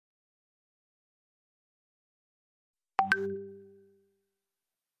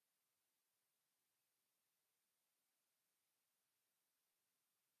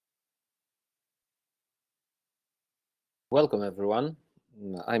Welcome, everyone.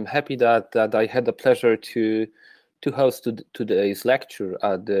 I'm happy that I had the pleasure to host today's lecture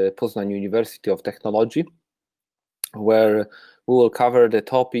at the Poznan University of Technology, where we will cover the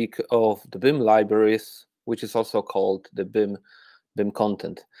topic of the BIM libraries, which is also called the BIM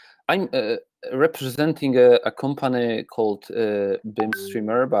Content. I'm representing a company called BIM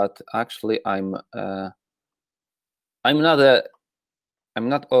Streamer, but actually I'm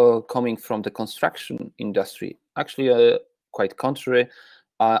not coming from the construction industry. Actually, quite contrary.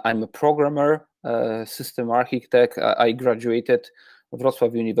 I'm a programmer, system architect. I graduated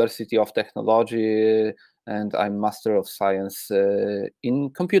Wrocław University of Technology, and I'm Master of Science in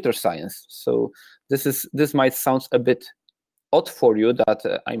Computer Science. So this might sound a bit odd for you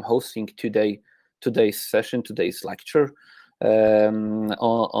that I'm hosting today's session, today's lecture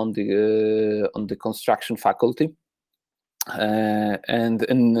on the construction faculty. And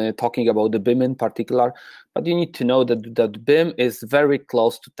in talking about the BIM in particular, but you need to know that BIM is very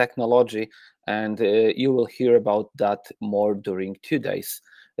close to technology, and you will hear about that more during today's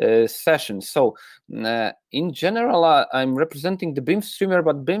session. So in general, I'm representing the BIM Streamer,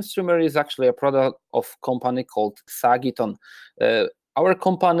 but BIM Streamer is actually a product of a company called Sagiton. Our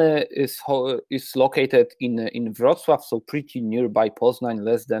company is located in Wrocław, so pretty nearby Poznań,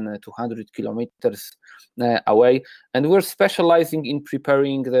 less than 200 kilometers away, and we're specializing in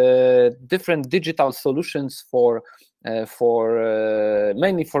preparing the different digital solutions for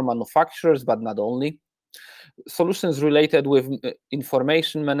mainly for manufacturers, but not only. Solutions related with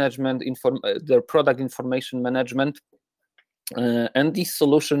information management, their product information management, and this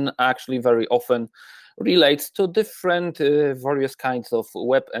solution actually very often relates to different various kinds of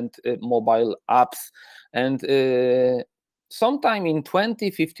web and mobile apps. And sometime in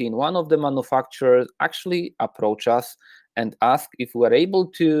 2015, one of the manufacturers actually approached us and asked if we were able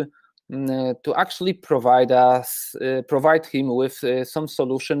to actually provide him with some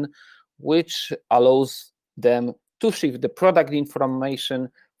solution which allows them to shift the product information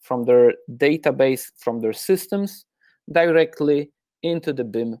from their database, from their systems, directly into the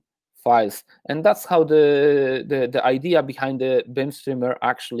BIM files. And that's how the idea behind the BIM Streamer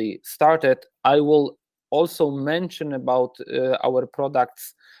actually started. I will also mention about our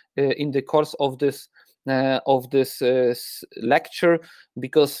products in the course of this lecture,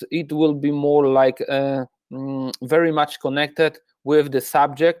 because it will be more like very much connected with the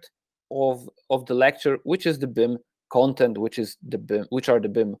subject of the lecture, which is the BIM content, which are the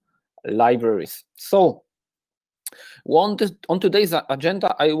BIM libraries. So on today's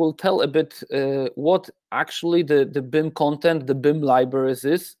agenda, I will tell a bit what actually the BIM content, the BIM libraries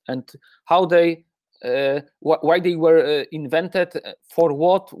is, and how they, why they were invented, for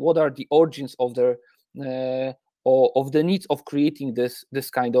what are the origins of their of the needs of creating this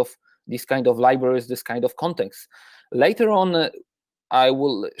kind of libraries, this kind of context. Later on, I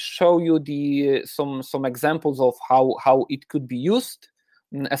will show you some examples of how it could be used,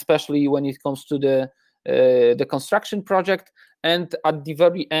 especially when it comes to the construction project. And at the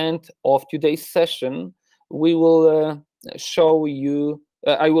very end of today's session, we will show you.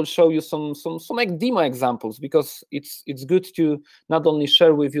 I will show you some like demo examples, because it's good to not only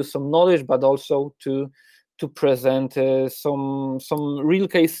share with you some knowledge, but also to present some real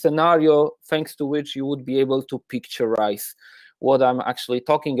case scenario, thanks to which you would be able to picturize what I'm actually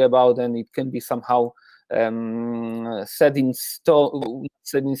talking about, and it can be somehow set in stone,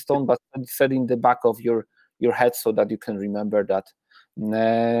 but set in the back of your head, so that you can remember that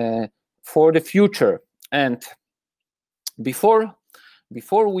for the future. And before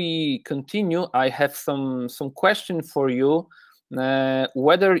we continue, I have some question for you,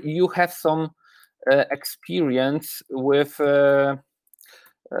 whether you have some experience with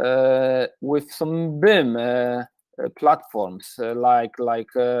some BIM platforms like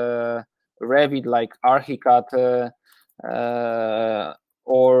Revit, like Archicad,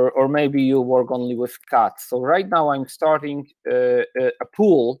 or maybe you work only with CAD. So right now I'm starting a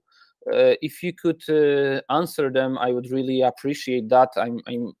pool. If you could answer them, I would really appreciate that.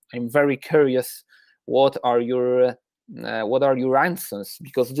 I'm very curious. What are your answers?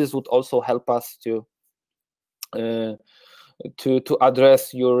 Because this would also help us to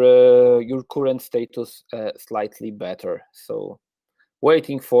address your current status slightly better. So,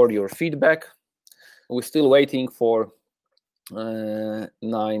 waiting for your feedback. We're still waiting for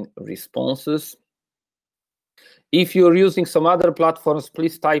 9 responses. If you're using some other platforms,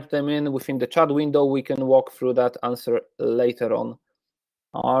 please type them in within the chat window. We can walk through that answer later on.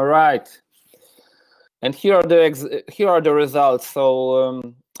 All right. And here are the results.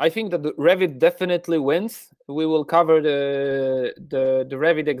 So I think that the Revit definitely wins. We will cover the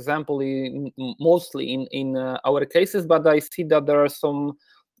Revit example mostly in our cases, but I see that there are some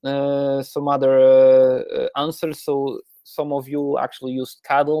other answers. So some of you actually used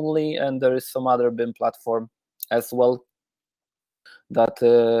CAD only, and there is some other BIM platform as well that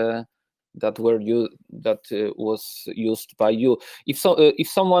was used by you. If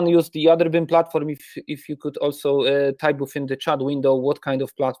someone used the other BIM platform, if you could also type within the chat window what kind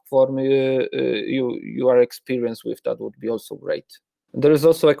of platform you are experienced with, that would be also great. There is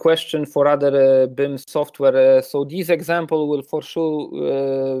also a question for other BIM software. So this example will for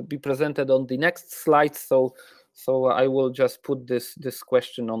sure be presented on the next slide. So I will just put this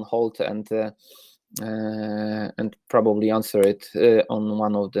question on hold and probably answer it on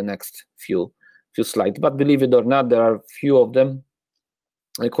one of the next few slides. But believe it or not, there are few of them,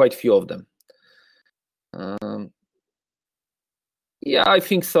 quite few of them. Yeah, I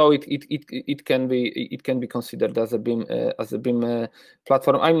think so. It can be considered as a BIM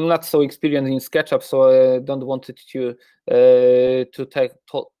platform. I'm not so experienced in SketchUp, so I don't want to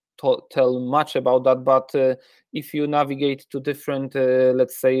tell much about that. But if you navigate to different,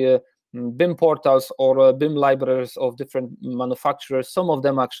 let's say, BIM portals or BIM libraries of different manufacturers, some of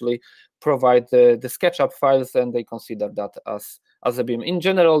them actually provide the SketchUp files, and they consider that as a BIM. In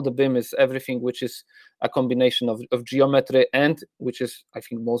general, the BIM is everything which is a combination of geometry and, which is, I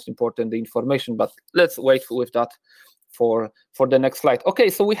think, most important, the information. But let's wait with that for the next slide. Okay,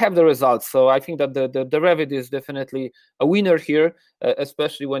 so we have the results. So I think that the Revit is definitely a winner here,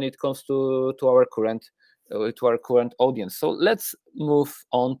 especially when it comes to our current audience. So let's move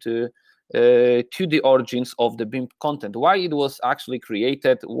on to the origins of the BIM content, why it was actually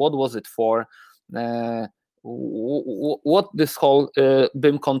created, what was it for, what this whole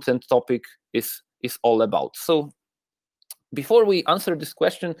BIM content topic is all about. So before we answer this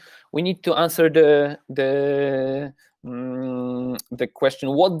question, we need to answer the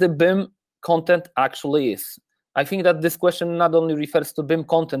question what the BIM content actually is. I think that this question not only refers to BIM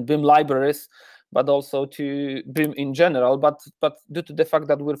content, BIM libraries, but also to BIM in general. But due to the fact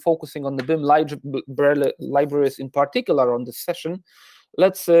that we're focusing on the BIM libraries in particular on this session,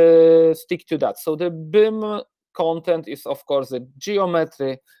 let's stick to that. So the BIM content is, of course, the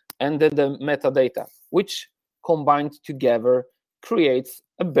geometry and then the metadata, which combined together creates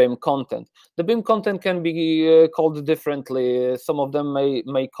a BIM content. The BIM content can be called differently. Some of them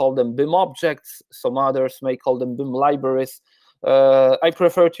may call them BIM objects. Some others may call them BIM libraries. I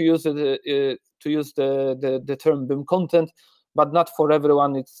prefer to use the term BIM content, but not for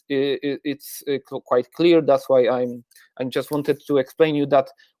everyone. It's quite clear. That's why I just wanted to explain you that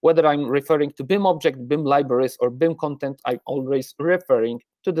whether I'm referring to BIM object, BIM libraries, or BIM content, I'm always referring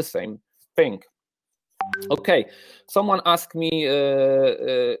to the same thing. Okay, someone asked me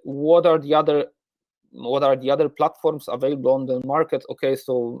what are the other platforms available on the market. Okay,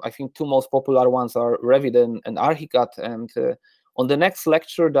 so I think two most popular ones are Revit and Archicad, and on the next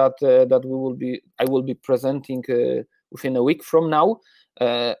lecture that I will be presenting within a week from now,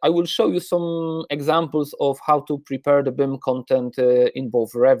 I will show you some examples of how to prepare the BIM content in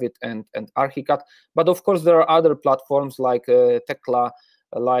both Revit and Archicad. But of course, there are other platforms like Tekla,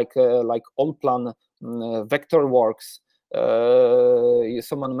 like Allplan, Vectorworks.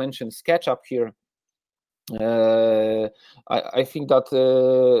 Someone mentioned SketchUp here. I think that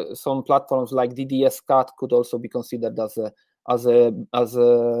some platforms like DDS-CAD could also be considered as a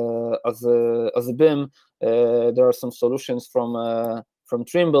BIM. There are some solutions from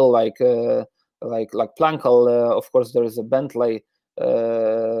Trimble, like Plankel. Of course, there is a Bentley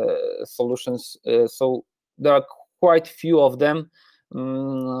solutions. So there are quite few of them,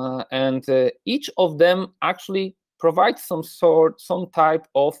 and each of them actually provides some type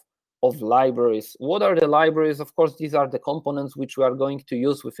of libraries. What are the libraries? Of course, these are the components which we are going to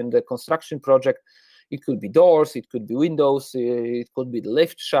use within the construction project. It could be doors, it could be windows, it could be the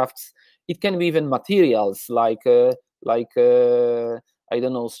lift shafts. It can be even materials like I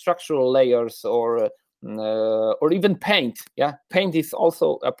don't know, structural layers or even paint. Yeah, paint is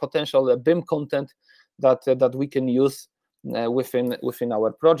also a potential BIM content that we can use within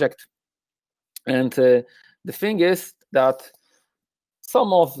our project. And the thing is that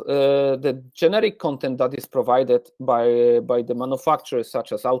some of the generic content that is provided by the manufacturers,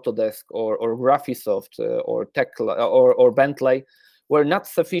 such as Autodesk or Graphisoft or Tekla or Bentley, were not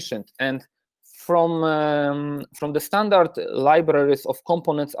sufficient. And from the standard libraries of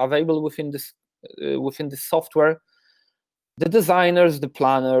components available within this software, the designers, the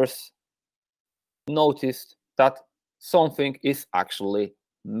planners noticed that something is actually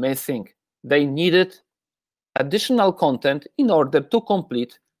missing. They needed additional content in order to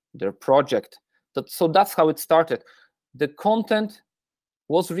complete their project. So that's how it started. The content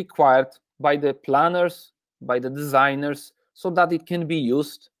was required by the planners, by the designers, so that it can be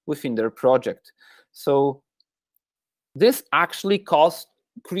used within their project. So this actually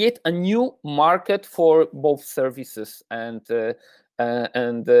create a new market for both services and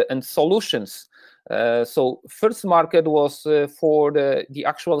solutions. So first market was for the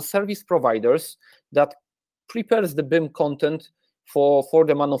actual service providers that prepares the BIM content for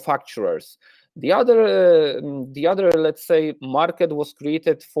the manufacturers. The other, let's say, market was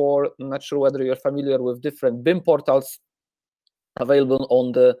created for, I'm not sure whether you're familiar with different BIM portals available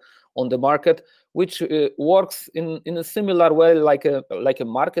on the market, which works in a similar way, like a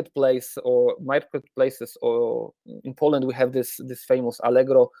marketplace or marketplaces. Or in Poland we have this famous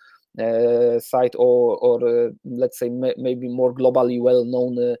Allegro site, or let's say maybe more globally well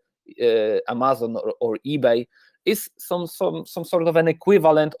known Amazon or eBay, is some sort of an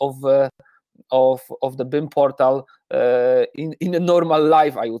equivalent of the BIM portal in a normal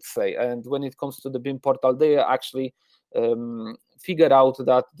life, I would say. And when it comes to the BIM portal, they actually figure out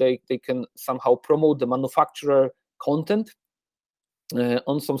that they can somehow promote the manufacturer content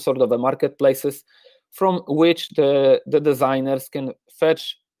on some sort of a marketplaces, from which the designers can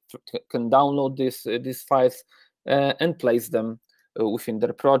download these files and place them within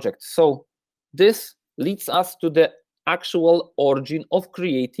their project. So this leads us to the actual origin of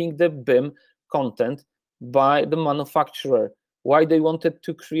creating the BIM content by the manufacturer. Why they wanted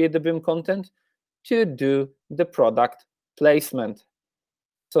to create the BIM content? To do the product placement.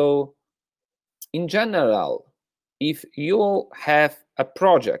 So in general, if you have a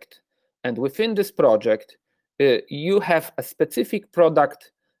project and within this project you have a specific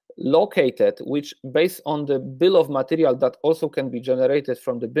product located, which based on the bill of material that also can be generated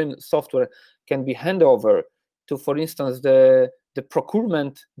from the BIM software can be handed over to, for instance, the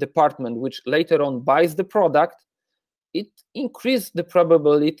procurement department, which later on buys the product, it increased the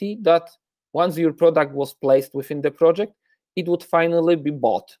probability that once your product was placed within the project, it would finally be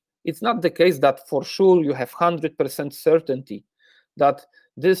bought. It's not the case that for sure you have 100% certainty that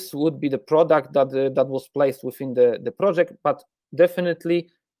this would be the product that was placed within the project, but definitely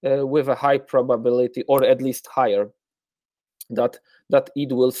with a high probability, or at least higher, that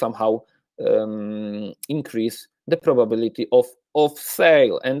it will somehow increase the probability of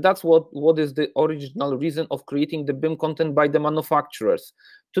sale. And that's what is the original reason of creating the BIM content by the manufacturers,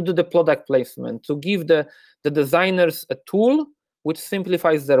 to do the product placement, to give the designers a tool which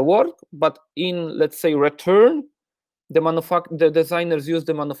simplifies their work, but in, let's say, return, the designers use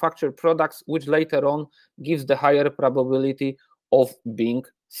the manufactured products, which later on gives the higher probability of being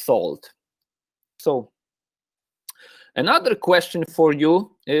sold. So another question for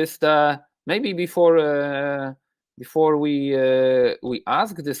you is maybe before we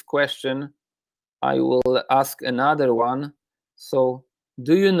ask this question, I will ask another one. So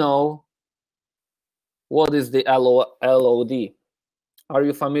do you know what is the LOD? Are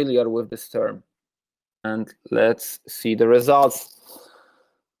you familiar with this term? And let's see the results.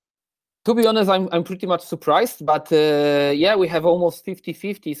 To be honest, I'm pretty much surprised, but yeah, we have almost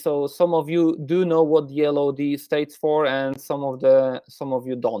 50-50. So some of you do know what the LOD stands for, and some of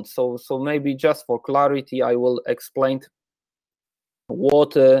you don't. So maybe just for clarity, I will explain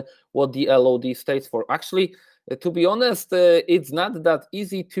what the LOD stands for. Actually, to be honest, it's not that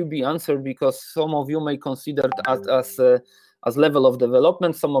easy to be answered, because some of you may consider it as level of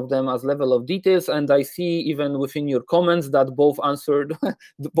development, some of them as level of details, and I see even within your comments that both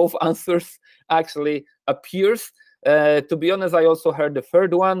answers actually appears. To be honest, I also heard the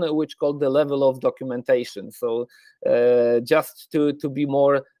third one, which called the level of documentation. So just to be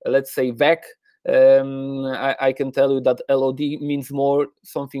more, let's say, vague, I can tell you that LOD means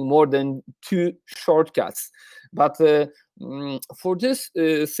something more than 2 shortcuts. But for this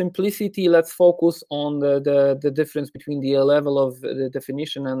simplicity, let's focus on the difference between the level of the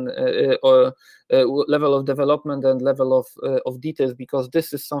definition and level of development and level of details, because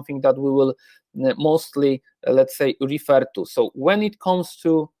this is something that we will mostly, let's say, refer to. So when it comes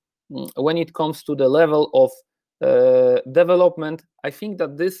to the level of development, I think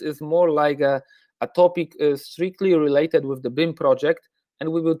that this is more like a topic strictly related with the BIM project,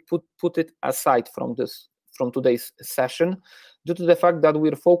 and we would put it aside from today's session, due to the fact that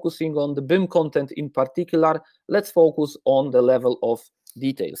we're focusing on the BIM content in particular. Let's focus on the level of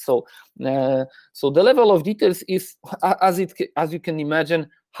details. So the level of details is, as you can imagine,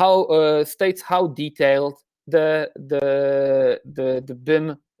 states how detailed the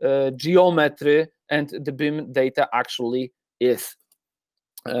BIM geometry and the BIM data actually is.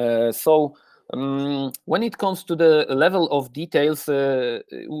 So When it comes to the level of details,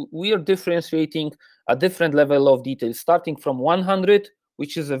 we are differentiating a different level of details, starting from 100,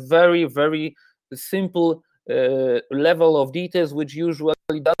 which is a very, very simple level of details, which usually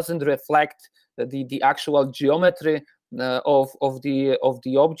doesn't reflect the actual geometry of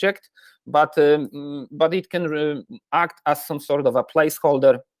the object, but it can act as some sort of a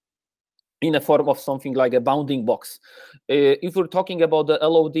placeholder in a form of something like a bounding box. If we're talking about the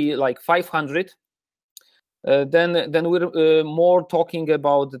LOD like 500, then we're more talking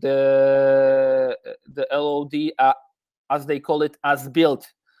about the LOD as they call it, as built.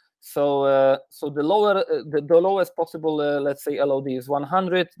 So so the lowest possible let's say LOD is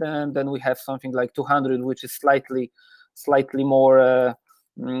 100, and then we have something like 200, which is slightly more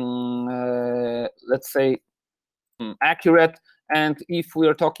let's say accurate. And if we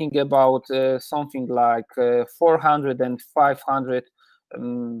are talking about something like 400 and 500,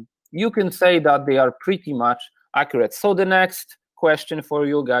 you can say that they are pretty much accurate. So the next question for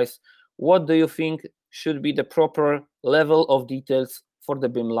you guys: what do you think should be the proper level of details for the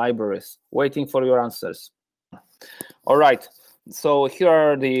BIM libraries? Waiting for your answers. All right, so here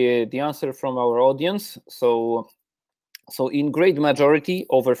are the answer from our audience. So in great majority,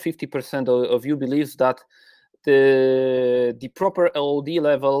 over 50% of you believes that the proper LOD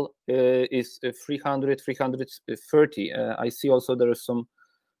level is 300, 330. I see also there is some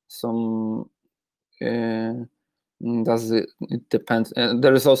does it depends?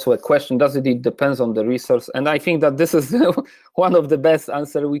 There is also a question: does it depends on the resource? And I think that this is one of the best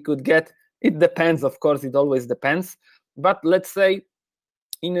answer we could get. It depends, of course. It always depends. But let's say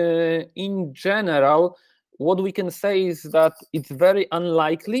in general, what we can say is that it's very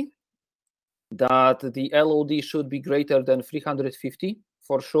unlikely that the LOD should be greater than 350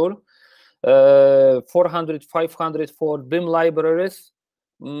 for sure. 400, 500 for BIM libraries.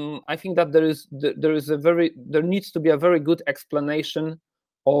 I think that there needs to be a very good explanation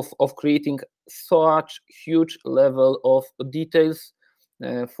of creating such huge level of details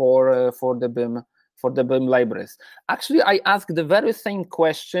for the BIM libraries. Actually, I asked the very same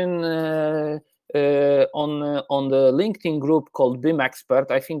question on the LinkedIn group called BIM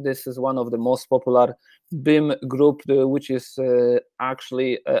Expert. I think this is one of the most popular BIM group which is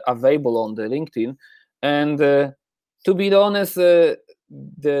actually available on the LinkedIn. And to be honest, the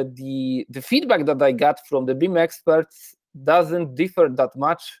feedback that I got from the BIM experts doesn't differ that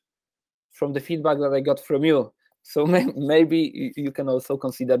much from the feedback that I got from you. So maybe you can also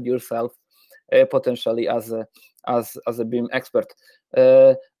consider yourself potentially as a BIM expert.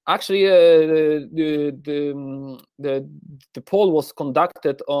 Actually, the poll was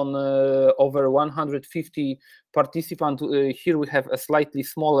conducted on over 150 participants. Here we have a slightly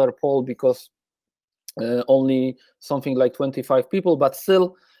smaller poll because only something like 25 people, but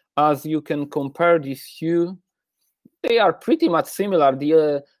still, as you can compare these two, they are pretty much similar.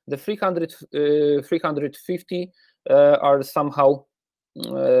 The 350 are somehow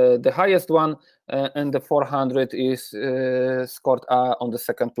the highest one, and the 400 is scored on the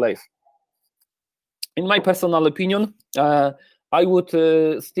second place. In my personal opinion, I would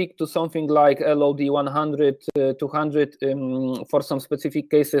stick to something like LOD 100, 200, for some specific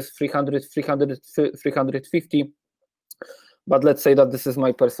cases 300, 350. But let's say that this is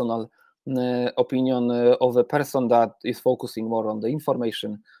my personal opinion of a person that is focusing more on the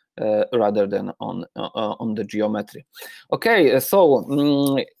information rather than on the geometry. Okay, so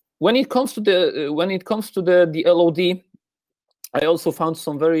when it comes to the LOD, I also found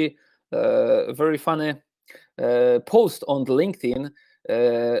some very funny post on LinkedIn,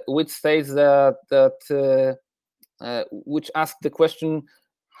 which states that which asked the question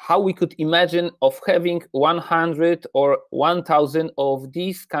how we could imagine of having 100 or 1000 of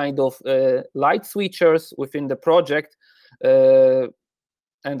these kind of light switchers within the project.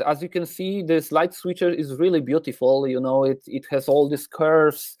 And as you can see, this light switcher is really beautiful. You know, it has all these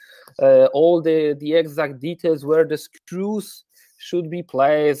curves, all the exact details where the screws should be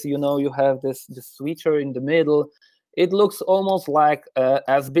placed. You know, you have this switcher in the middle. It looks almost like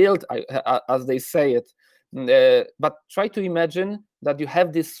as built, as they say it. But try to imagine that you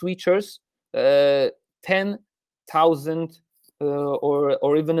have these switchers, 10,000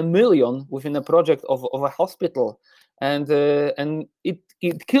 or even a million within a project of a hospital, and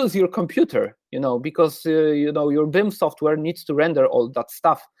it kills your computer, you know, because you know, your BIM software needs to render all that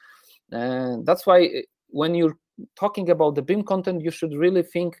stuff. And that's why when you're talking about the BIM content, you should really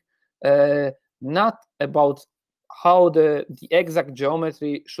think not about how the exact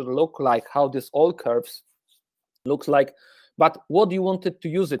geometry should look like, how this all curves looks like, but what you wanted to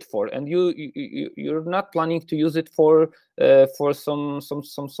use it for, and you're not planning to use it for some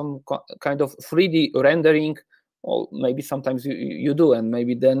kind of 3D rendering, or maybe sometimes you do, and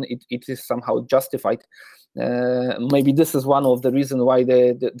maybe then it is somehow justified. Maybe this is one of the reasons why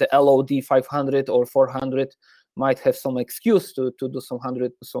the LOD 500 or 400 might have some excuse to do some kind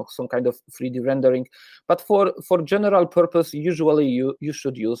of 3D rendering, but for general purpose, usually you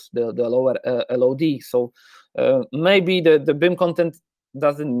should use the lower LOD. So maybe the BIM content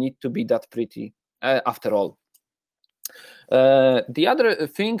doesn't need to be that pretty after all. The other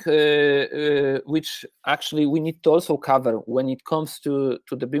thing which actually we need to also cover when it comes to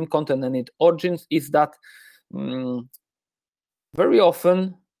the BIM content and its origins is that very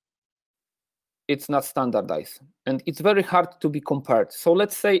often it's not standardized, and it's very hard to be compared. So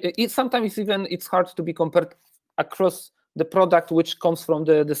let's say sometimes even it's hard to be compared across the product which comes from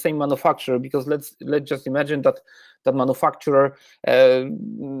the same manufacturer, because let's just imagine that manufacturer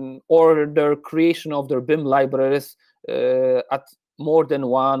or their creation of their BIM libraries at more than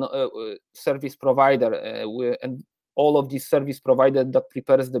one service provider, and all of these service providers that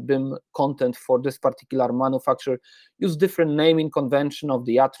prepares the BIM content for this particular manufacturer use different naming convention of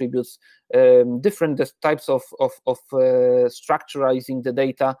the attributes, different types of structurizing the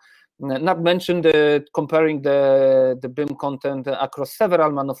data. Not mentioned comparing the BIM content across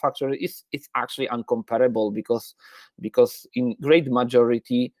several manufacturers is actually uncomparable, because in great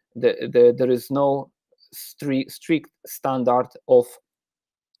majority there is no strict standard of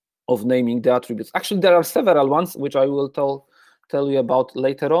naming the attributes. Actually, there are several ones which I will tell you about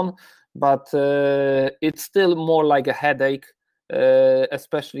later on, but it's still more like a headache,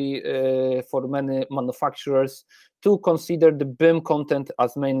 especially for many manufacturers, to consider the BIM content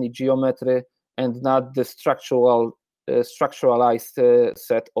as mainly geometry and not the structuralized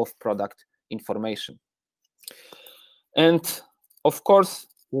set of product information. And of course,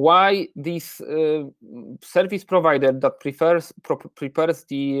 why this service provider that prepares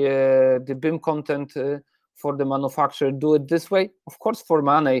the BIM content for the manufacturer do it this way? Of course, for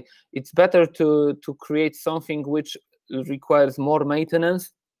money, it's better to create something which requires more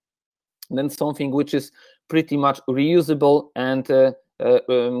maintenance than something which is pretty much reusable and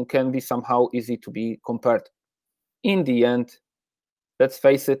can be somehow easy to be compared. In the end, let's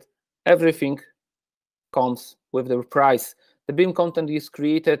face it, everything comes with the price. The BIM content is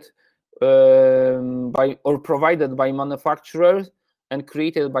created by or provided by manufacturers and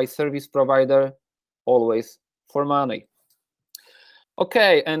created by service provider, always for money.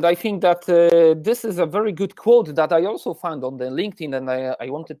 Okay, and I think that this is a very good quote that I also found on the LinkedIn, and I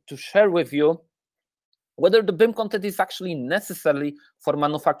wanted to share with you whether the BIM content is actually necessary for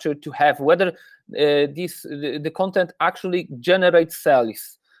manufacturer to have, whether the content actually generates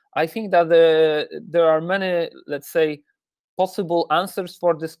sales. I think that there are many, let's say, possible answers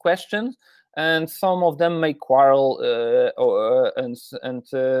for this question, and some of them may quarrel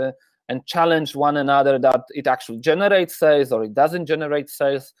and challenge one another, that it actually generates sales or it doesn't generate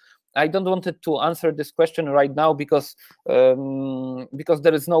sales. I don't want to answer this question right now because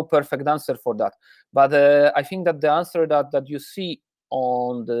there is no perfect answer for that. But I think that the answer that you see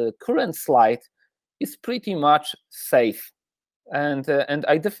on the current slide is pretty much safe, and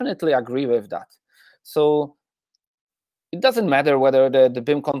I definitely agree with that. So it doesn't matter whether the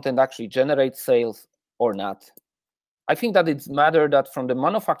BIM content actually generates sales or not. I think that it's matter that from the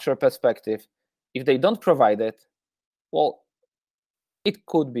manufacturer perspective, if they don't provide it, well, it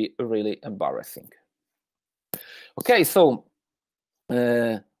could be really embarrassing. Okay, so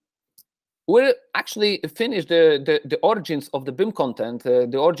we'll actually finish the origins of the BIM content,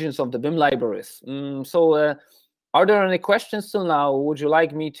 the origins of the BIM libraries. Are there any questions till now? Would you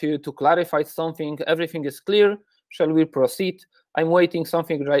like me to clarify something? Everything is clear. Shall we proceed? I'm waiting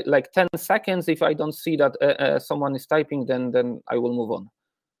something like 10 seconds. If I don't see that someone is typing, then I will move on.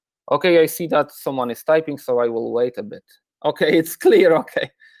 Okay, I see that someone is typing, so I will wait a bit. Okay, it's clear.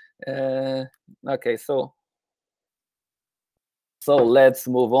 Okay, okay. So let's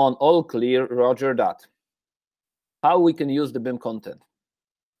move on. All clear. Roger that. How we can use the BIM content?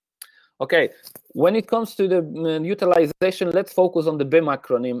 Okay, when it comes to the utilization, let's focus on the BIM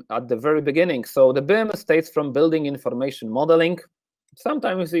acronym at the very beginning. So the BIM states from Building Information Modeling.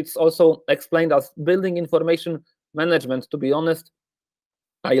 Sometimes it's also explained as Building Information Management. To be honest,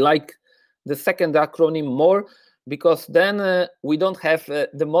 I like the second acronym more, because then we don't have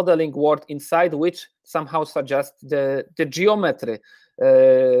the modeling word inside, which somehow suggests the geometry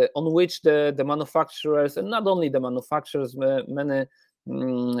on which the manufacturers, and not only the manufacturers, many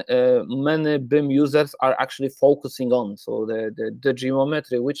many BIM users are actually focusing on. So the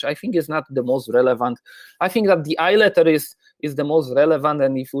geometry, which I think is not the most relevant. I think that the I letter is the most relevant,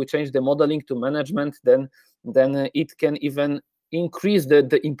 and if we change the modeling to management, then it can even increase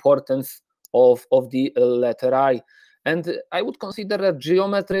the importance of the letter I. And I would consider that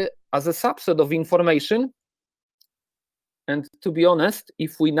geometry as a subset of information. And to be honest,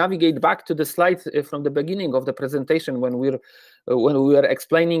 if we navigate back to the slides from the beginning of the presentation, when we were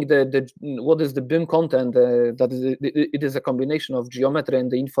explaining what is the BIM content, it is a combination of geometry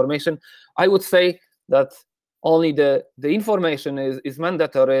and the information, I would say that only the information is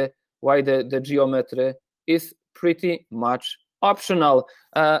mandatory, while the geometry is pretty much optional.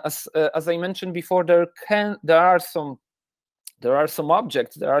 As I mentioned before, there are some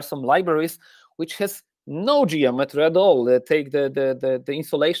objects, there are some libraries which has no geometry at all. They take the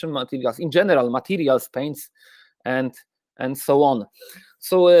insulation materials, in general, materials, paints, and so on.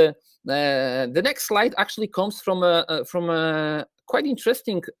 So the next slide actually comes from a quite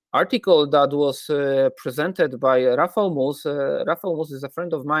interesting article that was presented by Rafał Mus. Rafał Mus is a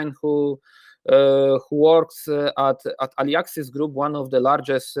friend of mine who works at Aliaxis Group, one of the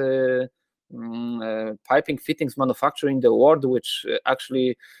largest piping fittings manufacturer in the world, which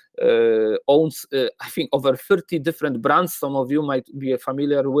actually owns I think over 30 different brands. Some of you might be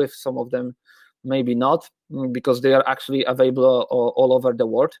familiar with, some of them maybe not, because they are actually available all over the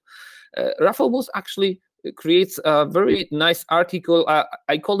world. Rafał Mus actually creates a very nice article.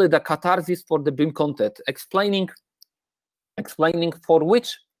 I call it a catharsis for the BIM content, explaining for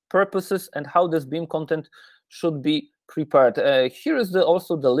which purposes and how this BIM content should be prepared. Here is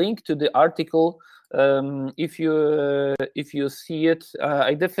also the link to the article. If you see it,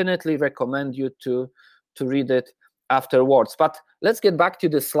 I definitely recommend you to read it afterwards. But let's get back to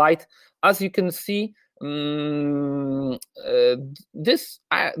the slide. As you can see, this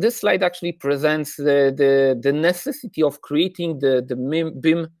slide actually presents the necessity of creating the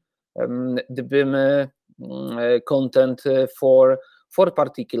BIM content for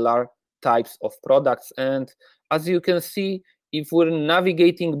particular types of products. And as you can see, if we're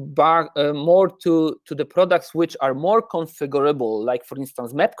navigating back more to the products which are more configurable, like for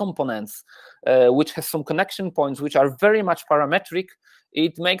instance map components, which has some connection points which are very much parametric,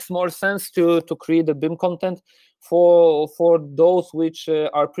 it makes more sense to create the BIM content for those which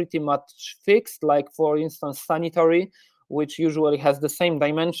are pretty much fixed, like for instance sanitary, which usually has the same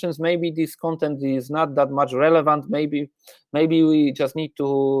dimensions. Maybe this content is not that much relevant. Maybe we just need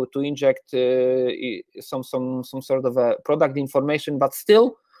to inject some sort of a product information, but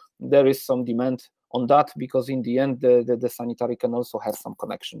still there is some demand on that, because in the end the sanitary can also have some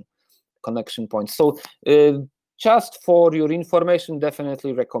connection points. So just for your information,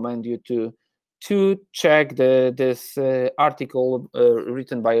 definitely recommend you to check this article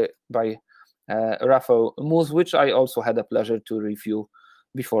written by Rafał Mus, which I also had a pleasure to review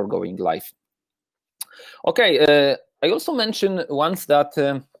before going live. Okay, I also mentioned once that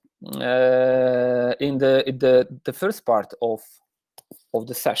in the first part of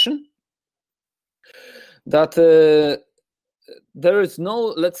the session, that there is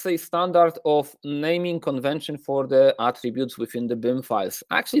no, let's say, standard of naming convention for the attributes within the BIM files.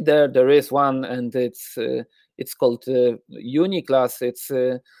 Actually, there is one, and it's called Uniclass. It's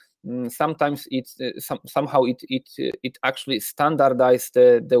sometimes somehow it actually standardized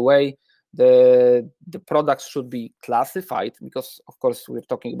the way the products should be classified, because of course we're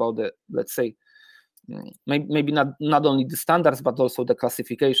talking about the, let's say, maybe not only the standards but also the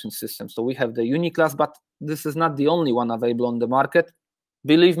classification system. So we have the Uniclass, but this is not the only one available on the market.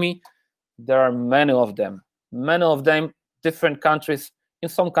 Believe me, there are many of them, different countries, in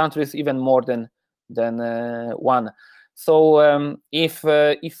some countries even more than one. So if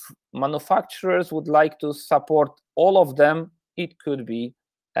manufacturers would like to support all of them, it could be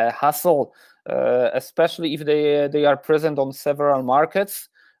a hassle, especially if they are present on several markets,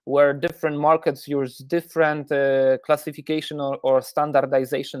 where different markets use different classification or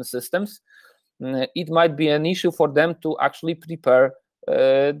standardization systems. It might be an issue for them to actually prepare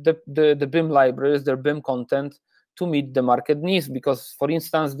the BIM libraries, their BIM content, to meet the market needs. Because, for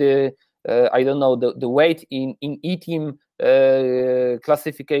instance, I don't know, the weight in ETIM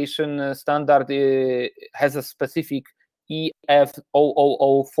classification standard has a specific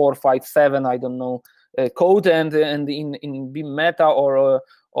EF000457, I don't know, code, and in BIM Meta or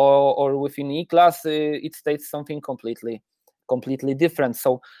within eClass it states something completely different.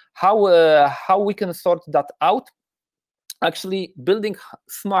 So how we can sort that out? Actually, Building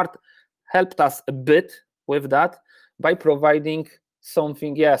Smart helped us a bit with that by providing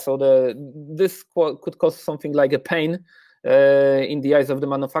something. Yeah, so this could cause something like a pain in the eyes of the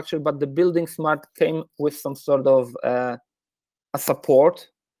manufacturer, but the Building Smart came with some sort of a support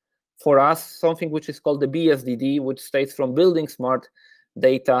for us, something which is called the BSDD, which states from Building Smart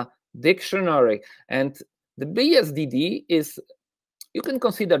Data Dictionary. And the BSDD is, you can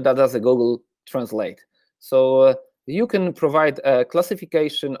consider that as a Google Translate. So you can provide a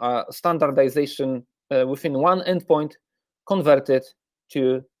classification, standardization within one endpoint, convert it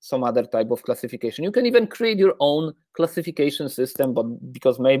to some other type of classification. You can even create your own classification system, but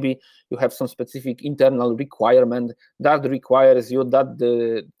because maybe you have some specific internal requirement that requires you that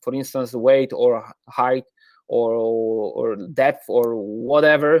the, for instance, weight or height or depth or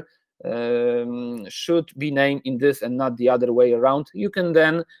whatever should be named in this and not the other way around. You can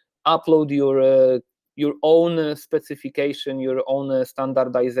then upload your own specification, your own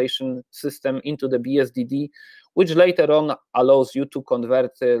standardization system into the BSDD, which later on allows you to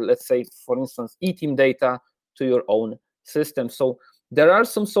convert, let's say, for instance, eTeam data to your own system. So there are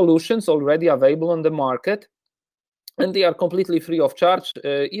some solutions already available on the market, and they are completely free of charge,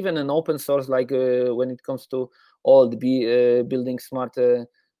 even in open source, like when it comes to all the Building Smart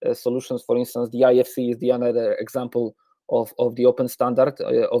solutions. For instance, the IFC is the another example of the open standard,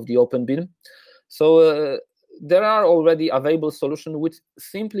 of the open BIM. So there are already available solutions which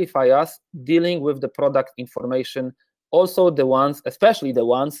simplify us dealing with the product information, also the ones, especially the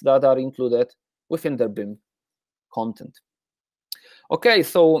ones that are included within the BIM content. Okay,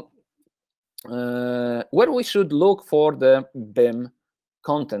 so where we should look for the BIM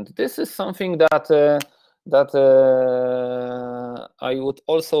content. This is something that I would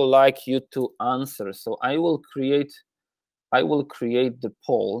also like you to answer. So I will create the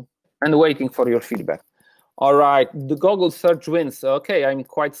poll and waiting for your feedback. All right, the Google search wins. Okay, I'm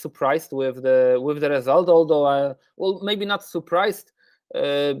quite surprised with the result, although well, maybe not surprised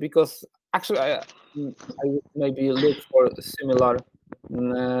because actually I would maybe look for a similar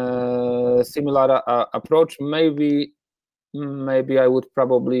approach. Maybe I would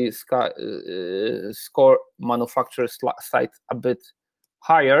probably score manufacturer site a bit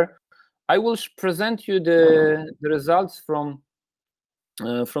higher. I will present you the results from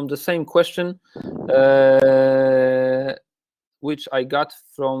the same question, which I got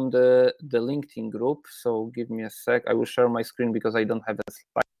from the LinkedIn group. So give me a sec. I will share my screen because I don't have a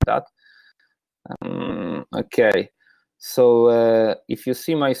slide like that. Okay. So if you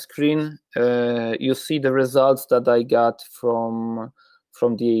see my screen, you see the results that I got from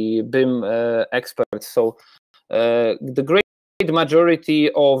the BIM experts. So the great majority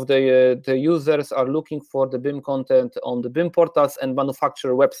of the users are looking for the BIM content on the BIM portals and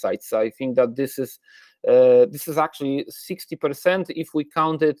manufacturer websites. I think that this is actually 60%. If we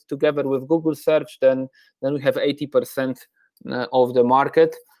count it together with Google search, then we have 80% of the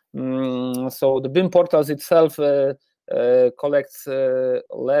market. So the BIM portals itself collects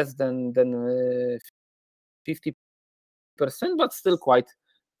less than 50%, but still quite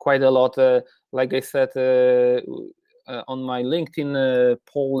a lot. Like I said, on my LinkedIn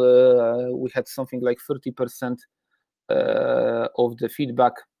poll, we had something like 30% of the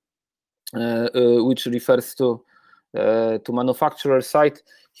feedback, which refers to manufacturer site.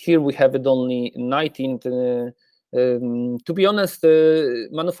 Here we have it only 19. To be honest,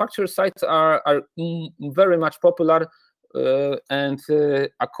 manufacturer sites are very much popular, and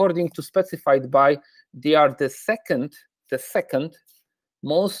according to Specified By, they are the second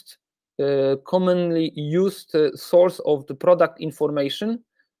most commonly used source of the product information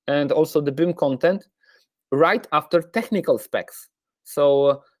and also the BIM content, right after technical specs.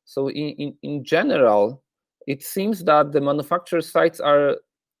 So in general, it seems that the manufacturer sites are,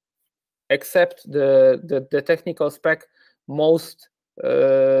 except the technical spec, most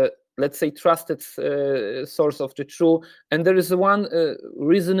let's say trusted source of the truth. And there is one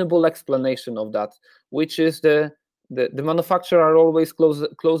reasonable explanation of that, which is the manufacturer are always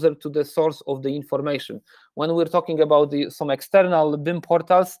closer to the source of the information. When we're talking about some external BIM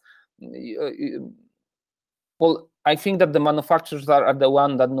portals, well, I think that the manufacturers are the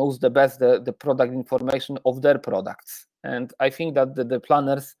one that knows the best the product information of their products, and I think that the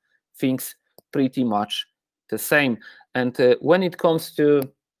planners thinks pretty much the same. And when it comes to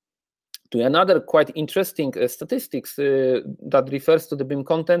another quite interesting statistics that refers to the BIM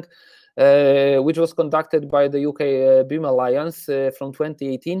content, which was conducted by the UK BIM Alliance from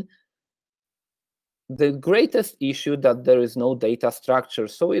 2018, the greatest issue that there is no data structure.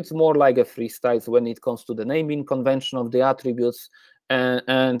 So it's more like a freestyle when it comes to the naming convention of the attributes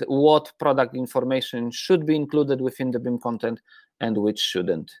and what product information should be included within the BIM content and which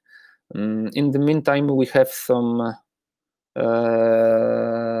shouldn't. In the meantime, we have some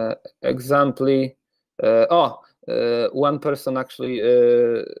example. one person actually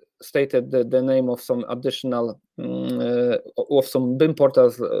stated the name of some additional of some BIM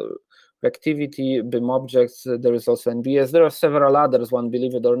portals, Reactivity, BIM Objects. There is also NBS. There are several others, one,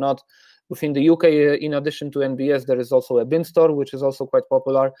 believe it or not. Within the UK, in addition to NBS, there is also a BIM store, which is also quite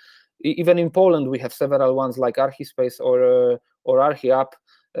popular. Even in Poland, we have several ones like Archispace or ArchiApp.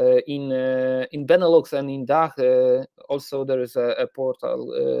 In Benelux and in DACH, also there is a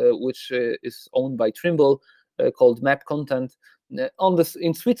portal which is owned by Trimble, called Map Content.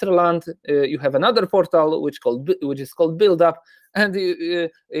 In Switzerland, you have another portal which is called Build Up, and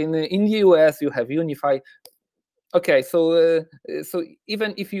in the US you have Unify. Okay, so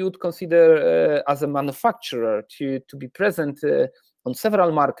even if you would consider as a manufacturer to be present on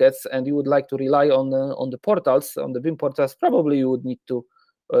several markets, and you would like to rely on the portals, on the BIM portals, probably you would need to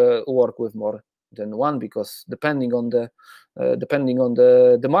work with more than one, because depending on the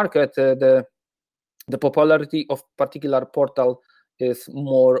market, the popularity of particular portal is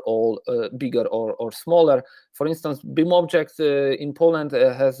more or bigger or smaller. For instance, BIM Object in Poland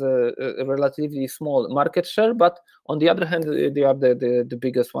has a relatively small market share, but on the other hand, they are the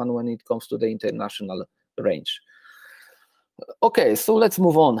biggest one when it comes to the international range. Okay, so let's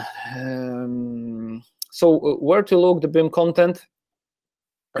move on. So where to look the BIM content?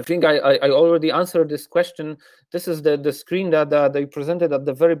 I think I already answered this question. This is the screen that they presented at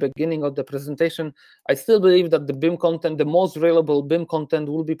the very beginning of the presentation. I still believe that the BIM content, the most reliable BIM content,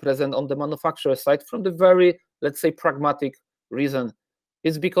 will be present on the manufacturer side from the very, let's say, pragmatic reason.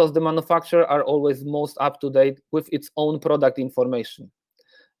 It's because the manufacturer are always most up to date with its own product information.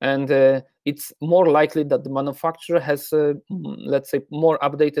 And it's more likely that the manufacturer has, let's say, more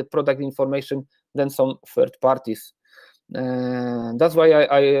updated product information than some third parties. That's why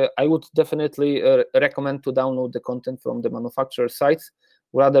I would definitely recommend to download the content from the manufacturer sites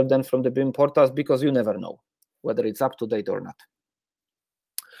rather than from the BIM portals, because you never know whether it's up to date or not.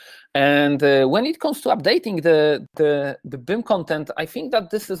 And when it comes to updating the BIM content, I think that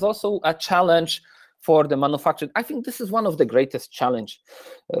this is also a challenge for the manufacturer. I think this is one of the greatest challenge.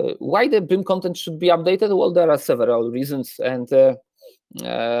 Why the BIM content should be updated? Well, there are several reasons, and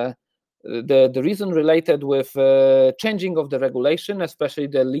the reason related with changing of the regulation, especially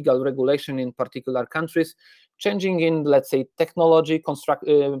the legal regulation in particular countries, changing in, let's say, technology,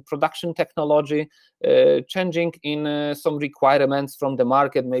 production technology, changing in some requirements from the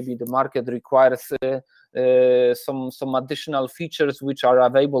market. Maybe the market requires some additional features which are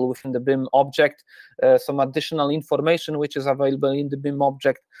available within the BIM object, some additional information which is available in the BIM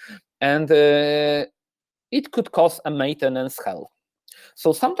object, and it could cause a maintenance hell.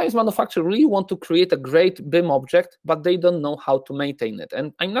 So sometimes manufacturers really want to create a great BIM object, but they don't know how to maintain it.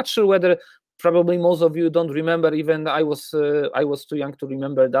 And I'm not sure whether, probably most of you don't remember, even I was too young to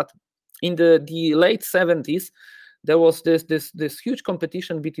remember that. In the late 70s, there was this huge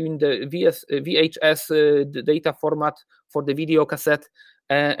competition between the VHS data format for the video cassette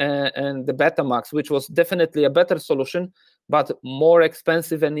and the Betamax, which was definitely a better solution, but more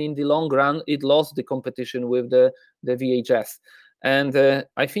expensive, and in the long run, it lost the competition with the VHS. And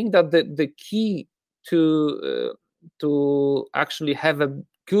I think that the key to actually have a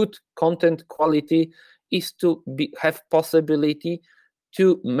good content quality is to have possibility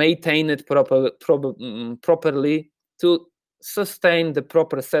to maintain it properly, to sustain the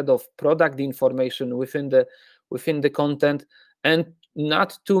proper set of product information within the content, and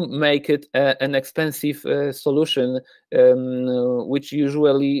not to make it an expensive solution, which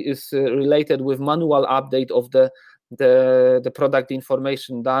usually is related with manual update of the product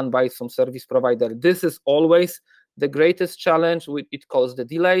information done by some service provider. This is always the greatest challenge. It causes the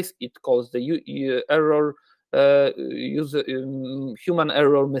delays, it causes the error, human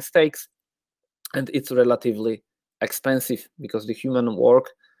error, mistakes, and it's relatively expensive, because the human work,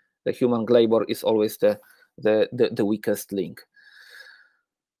 the human labor, is always the weakest link.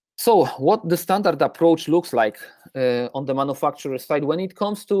 So what the standard approach looks like on the manufacturer side when it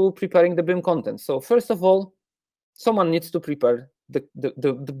comes to preparing the BIM content. So first of all, someone needs to prepare the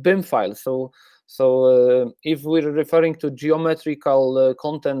BIM file. So if we're referring to geometrical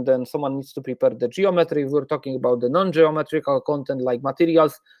content, then someone needs to prepare the geometry. If we're talking about the non-geometrical content like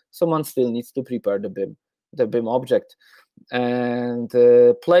materials, someone still needs to prepare the BIM object and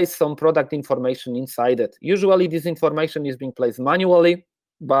place some product information inside it. Usually this information is being placed manually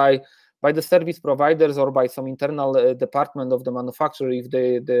by the service providers or by some internal department of the manufacturer, if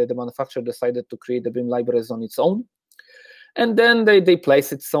the manufacturer decided to create the BIM libraries on its own, and then they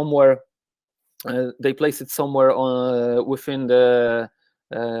place it somewhere. Within the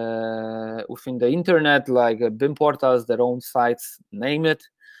internet, like BIM portals, their own sites, name it.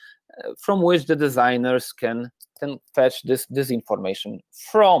 from which the designers can fetch this information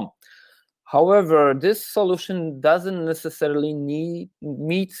from. However, this solution doesn't necessarily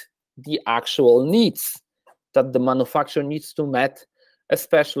meet the actual needs that the manufacturer needs to meet,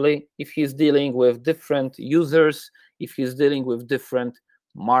 especially if he's dealing with different users, if he's dealing with different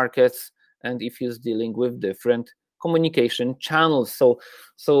markets, and if he's dealing with different communication channels. So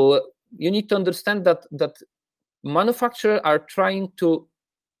you need to understand that manufacturers are trying to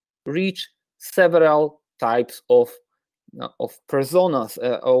reach several types of personas,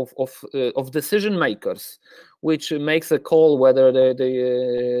 of decision makers, which makes a call whether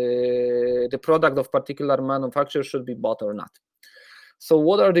the product of particular manufacturer should be bought or not. So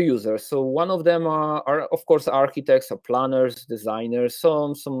what are the users? So one of them are of course architects or planners, designers,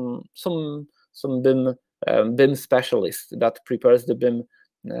 some BIM specialists that prepares the BIM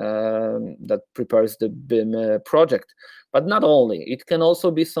project. But not only, it can also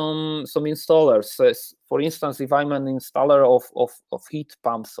be some installers. For instance, if I'm an installer of heat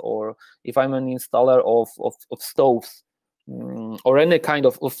pumps, or if I'm an installer of stoves, or any kind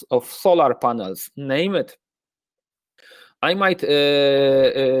of solar panels, name it, I might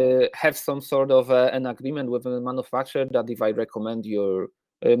have some sort of an agreement with the manufacturer that if I recommend your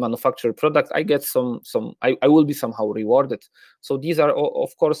manufactured product, I get I will be somehow rewarded. So these are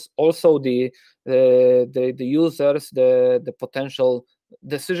of course also the users, the potential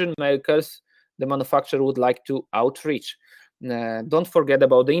decision makers the manufacturer would like to outreach. Don't forget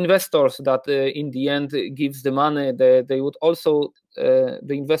about the investors that in the end gives the money. They would also the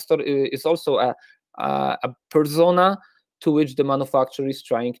investor is also a persona to which the manufacturer is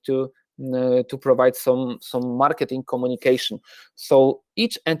trying to provide some marketing communication. So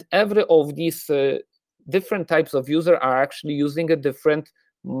each and every of these different types of user are actually using a different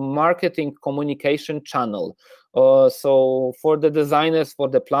marketing communication channel. So for the designers, for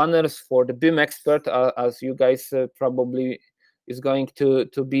the planners, for the BIM expert, as you guys probably is going to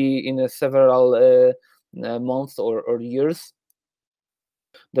be in several months or years,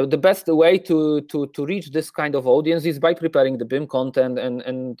 the best way to reach this kind of audience is by preparing the BIM content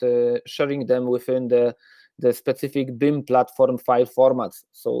and sharing them within the specific BIM platform file formats.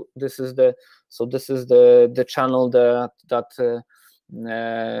 So this is the channel that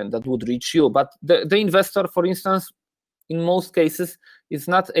would reach you. But the investor, for instance, in most cases, is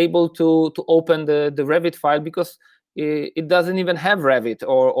not able to open the Revit file because it doesn't even have Revit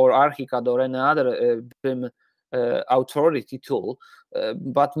or ArchiCAD or any other BIM authority tool.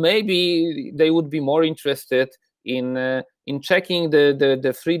 But maybe they would be more interested in checking the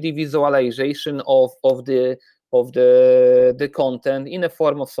 3D visualization of the content in a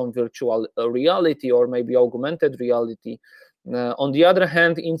form of some virtual reality or maybe augmented reality. On the other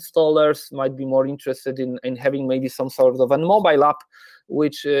hand, installers might be more interested in having maybe some sort of a mobile app,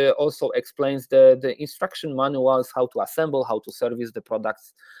 which also explains the instruction manuals, how to assemble, how to service the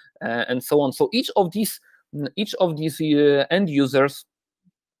products, and so on. So each of these end users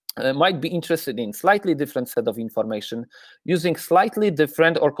might be interested in slightly different set of information, using slightly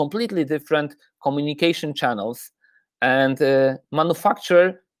different or completely different communication channels, and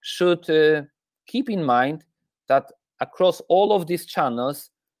manufacturer should keep in mind that across all of these channels,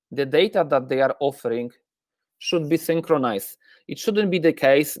 the data that they are offering should be synchronized. It shouldn't be the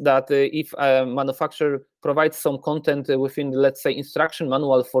case that if a manufacturer provides some content within, let's say, instruction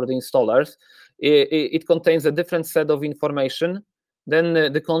manual for the installers, it contains a different set of information than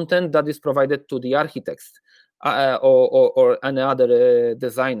the content that is provided to the architects or any other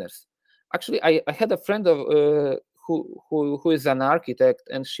designers. Actually, I had a friend of who is an architect,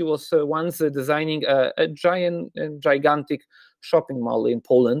 and she was once designing a gigantic shopping mall in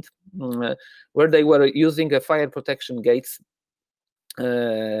Poland, where they were using a fire protection gates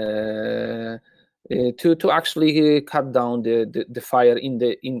to actually cut down the fire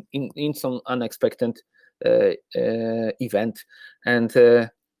in some unexpected event. And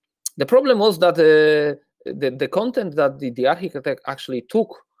the problem was that the content that the architect actually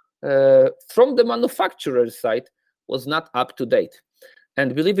took from the manufacturer's side was not up to date.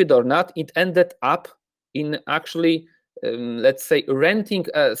 And believe it or not, it ended up in actually, let's say, renting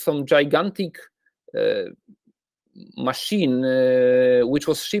some gigantic machine which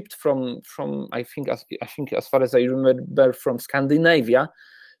was shipped from I think as far as I remember, from Scandinavia,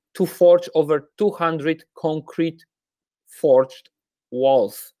 to forge over 200 concrete forged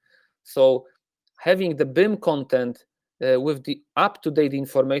walls. So having the BIM content with the up-to-date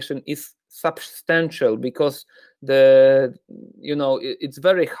information is substantial, because it's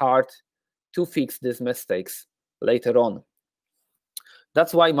very hard to fix these mistakes later on.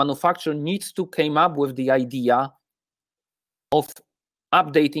 That's why manufacturer needs to come up with the idea of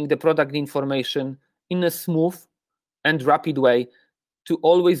updating the product information in a smooth and rapid way to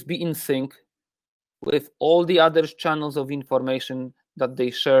always be in sync with all the other channels of information that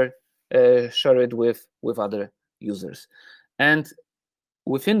they share it with other users. And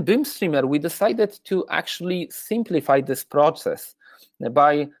within BIM Streamer, we decided to actually simplify this process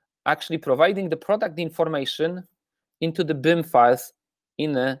by actually providing the product information into the BIM files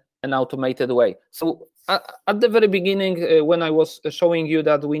in an automated way. So at the very beginning, when I was showing you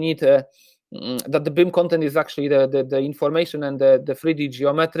that we need that the BIM content is actually the information and the 3D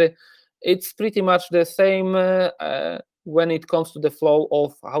geometry, it's pretty much the same when it comes to the flow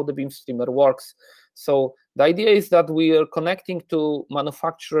of how the BIM Streamer works. So the idea is that we are connecting to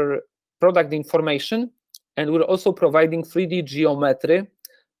manufacturer product information, and we're also providing 3D geometry,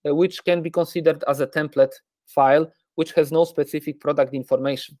 which can be considered as a template file, which has no specific product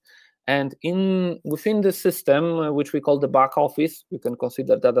information. And within the system, which we call the back office, you can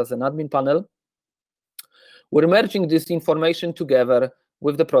consider that as an admin panel, we're merging this information together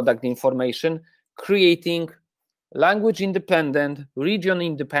with the product information, creating language independent, region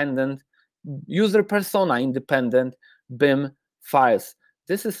independent, user persona independent BIM files.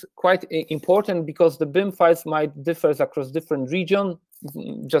 This is quite important because the BIM files might differ across different regions.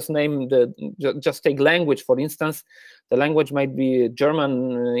 Just take language, for instance. The language might be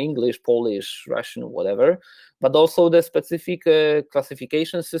German, English, Polish, Russian, whatever, but also the specific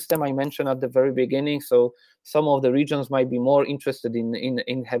classification system I mentioned at the very beginning. So some of the regions might be more interested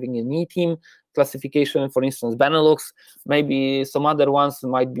in having an E-team classification, for instance, Benelux. Maybe some other ones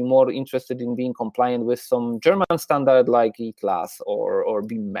might be more interested in being compliant with some German standard like E-class or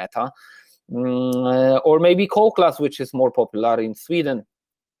BIM Meta. Or maybe co-class, which is more popular in Sweden.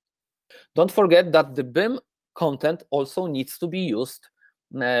 Don't forget that the BIM content also needs to be used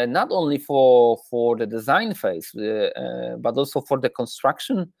not only for the design phase, but also for the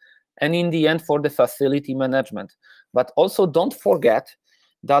construction, and in the end for the facility management. But also don't forget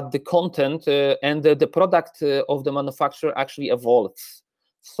that the content and the product of the manufacturer actually evolves.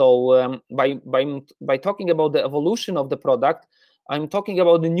 So by talking about the evolution of the product, I'm talking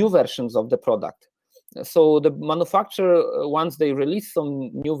about the new versions of the product. So the manufacturer, once they release some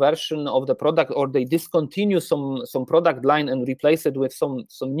new version of the product, or they discontinue some product line and replace it with some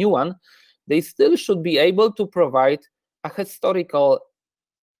new one, they still should be able to provide a historical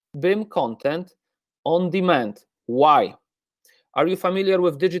BIM content on demand. Why? Are you familiar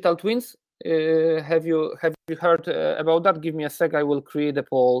with digital twins? Have you heard about that? Give me a sec. I will create a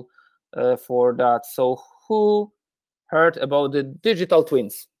poll for that. So who heard about the digital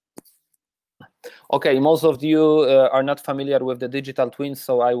twins? Okay, most of you are not familiar with the digital twins,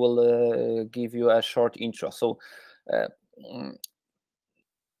 so I will give you a short intro. So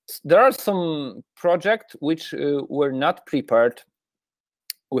there are some projects which were not prepared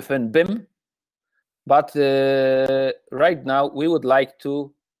within BIM, but right now we would like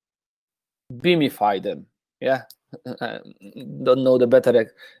to BIMify them. Yeah, don't know the better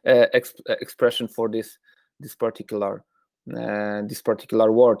expression for this particular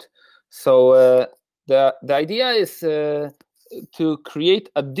word. So the idea is to create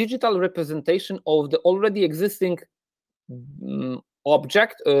a digital representation of the already existing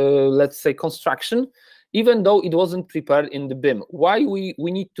object, let's say construction, even though it wasn't prepared in the BIM. Why we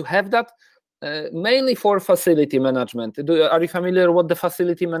need to have that? Mainly for facility management. Are you familiar what the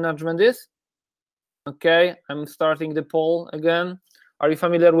facility management is? Okay, I'm starting the poll again. Are you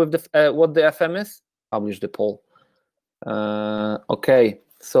familiar with what the FM is? Publish the poll. Okay,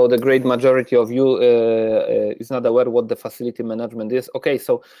 so the great majority of you is not aware what the facility management is. Okay,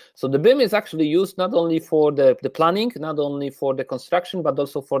 so the BIM is actually used not only for the planning, not only for the construction, but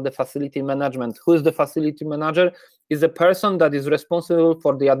also for the facility management. Who is the facility manager? Is a person that is responsible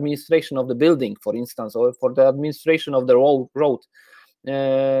for the administration of the building, for instance, or for the administration of the road.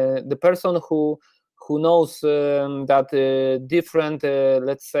 The person who knows that different,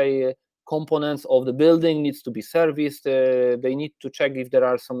 let's say, components of the building needs to be serviced. They need to check if there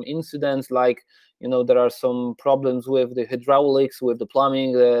are some incidents, like there are some problems with the hydraulics, with the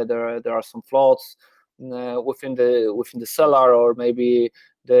plumbing. There are some flaws within the cellar, or maybe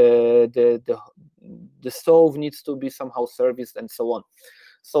the stove needs to be somehow serviced, and so on.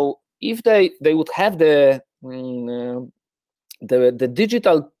 So if they would have the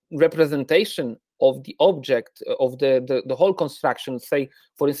digital representation of the object of the whole construction, say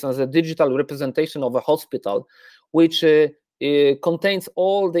for instance a digital representation of a hospital, which contains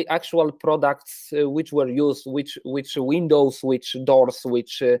all the actual products which were used, which windows, which doors,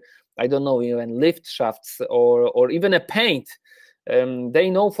 which I don't know, even lift shafts, or even a paint.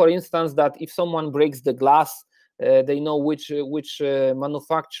 They know, for instance, that if someone breaks the glass, they know which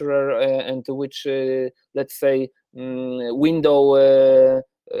manufacturer and which let's say window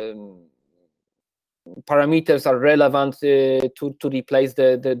parameters are relevant to replace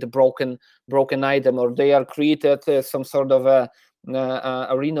the broken item, or they are created some sort of a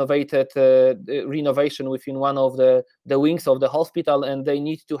renovation within one of the wings of the hospital, and they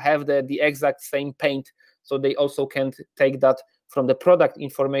need to have the exact same paint, so they also can take that from the product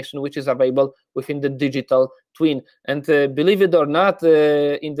information which is available within the digital twin. And believe it or not,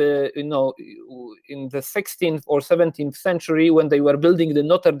 in the in the 16th or 17th century, when they were building the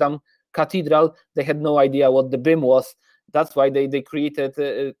Notre Dame Cathedral, they had no idea what the BIM was. That's why they created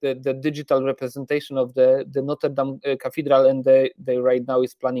the digital representation of the Notre Dame Cathedral, and they right now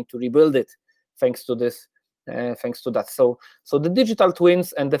is planning to rebuild it thanks to this. Thanks to that. So the digital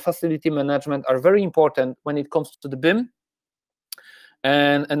twins and the facility management are very important when it comes to the BIM,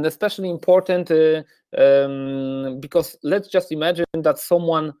 and especially important because let's just imagine that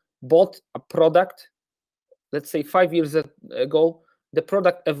someone bought a product, let's say 5 years ago. The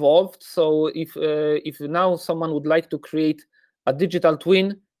product evolved, so if now someone would like to create a digital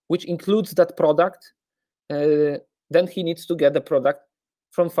twin which includes that product, then he needs to get the product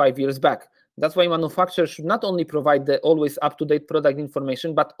from 5 years back. That's why manufacturers should not only provide the always up-to-date product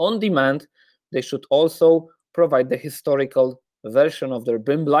information, but on demand, they should also provide the historical version of their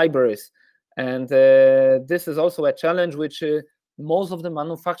BIM libraries. And this is also a challenge which most of the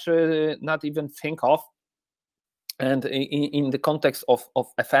manufacturers not even think of. And in the context of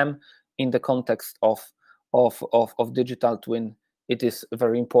FM, in the context of digital twin, it is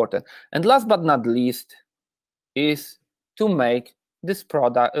very important. And last but not least is to make this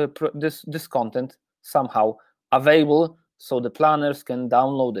product, this content somehow available so the planners can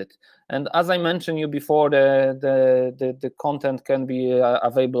download it. And as I mentioned you before, the content can be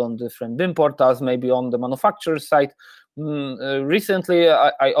available on different BIM portals, maybe on the manufacturer side. Recently,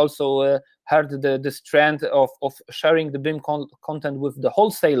 I also heard this trend of sharing the BIM content with the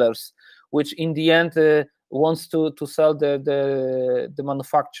wholesalers, which in the end wants to sell the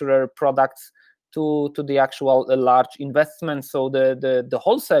manufacturer products to the actual large investment. So the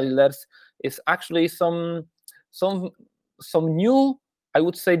wholesalers is actually some new, I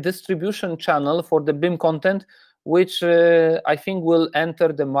would say, distribution channel for the BIM content, which I think will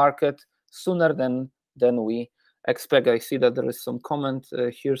enter the market sooner than we expect. I see that there is some comment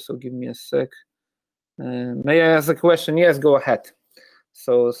here, so give me a sec. May I ask a question? Yes, go ahead.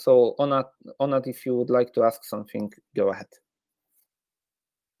 So Onat, if you would like to ask something, go ahead.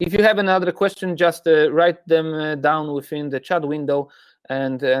 If you have another question, just write them down within the chat window,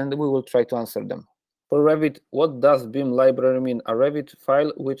 and we will try to answer them. For Revit, what does BIM library mean? A Revit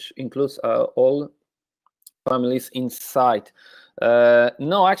file which includes all families inside.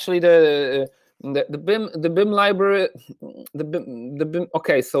 No, actually, the BIM library, the BIM.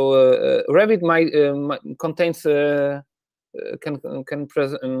 Okay, so Revit might contains can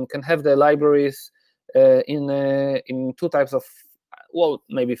have the libraries in two types of, well,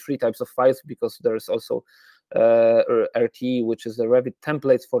 maybe three types of files, because there's also RT, which is the Revit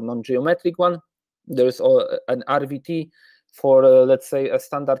templates for non-geometric one. There's an RVT for let's say a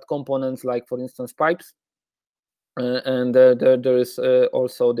standard components, like for instance pipes, and there is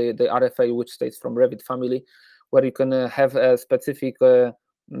also the RFA, which stays from Revit family, where you can have a specific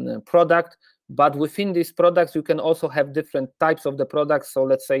product, but within these products you can also have different types of the products. So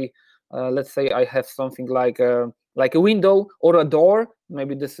let's say I have something like a window or a door.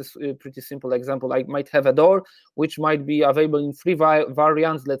 Maybe this is a pretty simple example. I might have a door which might be available in three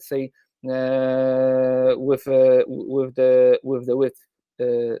variants. Let's say with the width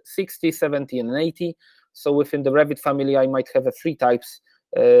 60, 70, and 80. So within the Revit family, I might have three types,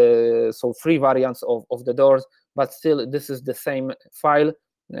 so three variants of the doors, but still this is the same file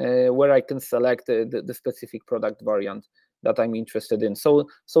where I can select the specific product variant that I'm interested in. So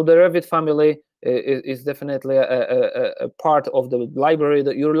the Revit family is definitely a part of the library.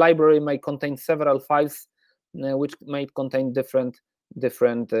 Your library may contain several files which might contain different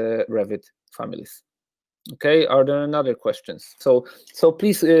Revit families. Okay, are there other questions? So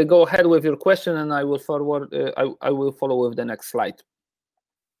please go ahead with your question, and I will forward. I will follow with the next slide.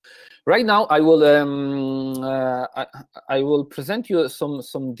 Right now, I will present you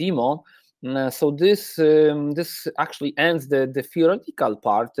some demo. So this actually ends the theoretical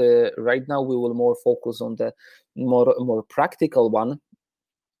part. Right now, we will more focus on the more practical one.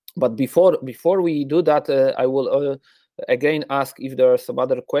 But before we do that, I will again ask if there are some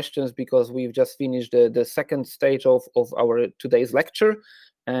other questions, because we've just finished the second stage of our today's lecture,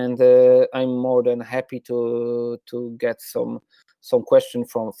 and I'm more than happy to get some some question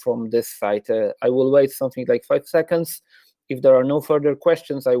from this side. I will wait something like 5 seconds. If there are no further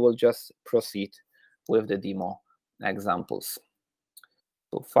questions, I will just proceed with the demo examples.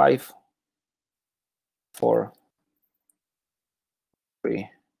 So 5, 4, 3,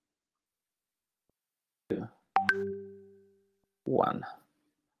 2, 1.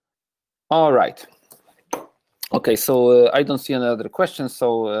 All right. Okay, so I don't see any other questions.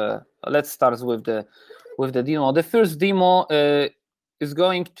 So let's start with the demo. The first demo is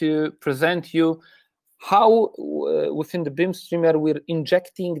going to present you how within the BIM streamer we're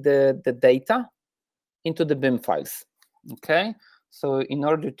injecting the data into the BIM files. Okay, so in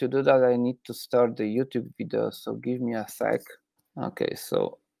order to do that, I need to start the YouTube video. So give me a sec. Okay,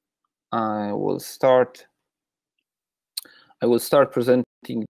 so I will start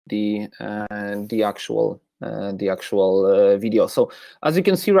presenting the actual video. So as you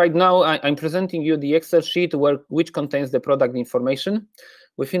can see right now, I'm presenting you the Excel sheet which contains the product information.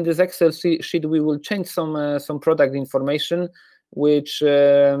 Within this Excel sheet, we will change some product information, which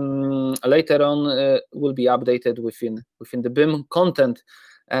later on will be updated within the BIM content.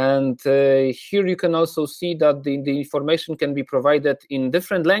 And here you can also see that the information can be provided in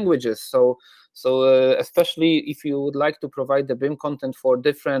different languages. So especially if you would like to provide the BIM content for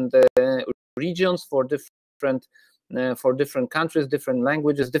different regions, for different countries, different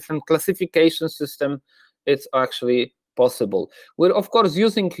languages, different classification system, it's actually possible. We're of course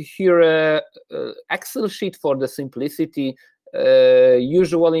using here a Excel sheet for the simplicity.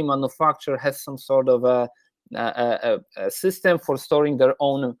 Usually manufacturer has some sort of a system for storing their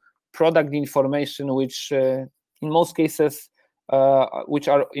own product information, which in most cases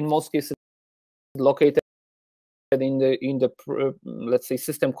located in the let's say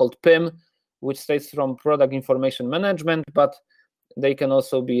system called PIM, which stays from product information management, but they can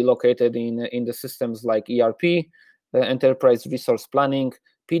also be located in the systems like ERP, enterprise resource planning,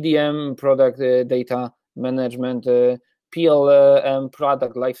 PDM, product data management, PLM,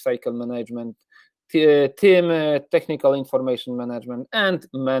 product lifecycle management, TIM, technical information management, and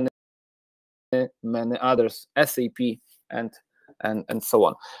many others, SAP, and so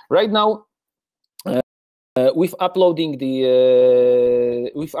on. Right now, we've uploaded the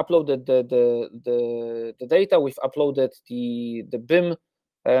data. We've uploaded the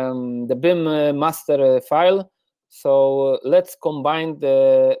BIM master file. So let's combine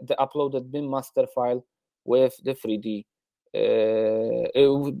the uploaded BIM master file with the 3D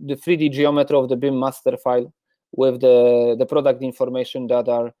geometry of the BIM master file with the product information that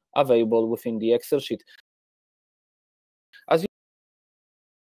are available within the Excel sheet. As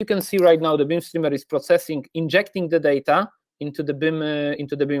you can see right now, the BIM streamer is injecting the data into the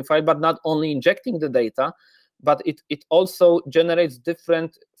BIM file, but not only injecting the data, but it also generates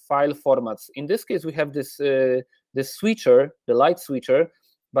different file formats. In this case, we have this switcher, the light switcher,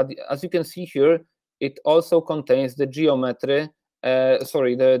 but as you can see here, it also contains the geometry,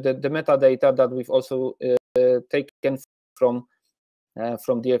 the metadata that we've also taken from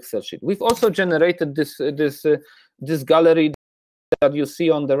the Excel sheet. We've also generated this gallery that you see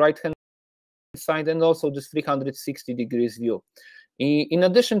on the right hand side, and also this 360 degrees view. In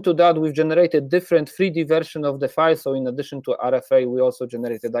addition to that, we've generated different 3D version of the file. So in addition to RFA, we also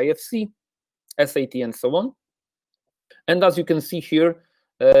generated IFC, SAT, and so on. And as you can see here,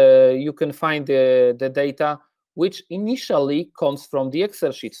 you can find the data which initially comes from the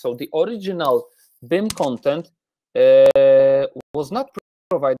Excel sheet. So the original BIM content was not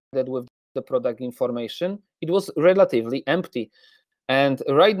provided with the product information. It was relatively empty. And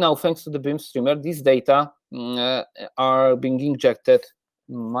right now, thanks to the BIM streamer, these data are being injected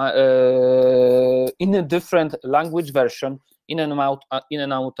in a different language version in an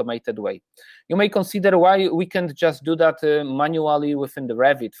automated way. You may consider why we can't just do that manually within the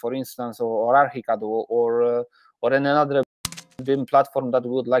Revit, for instance, or Archicad, or another BIM platform that we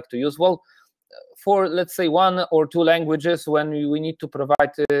would like to use. Well, for let's say 1 or 2 languages, when we need to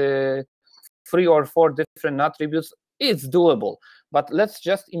provide 3 or 4 different attributes, it's doable. But let's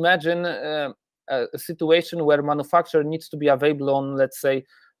just imagine a situation where manufacturer needs to be available on, let's say,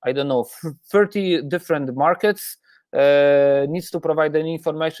 I don't know, 30 different markets, needs to provide any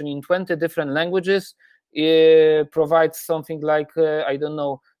information in 20 different languages, provides something like, I don't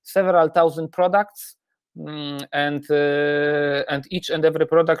know, several thousand products, and each and every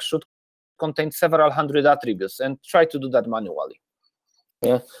product should contain several hundred attributes, and try to do that manually.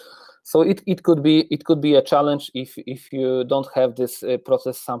 Yeah. So it could be a challenge if you don't have this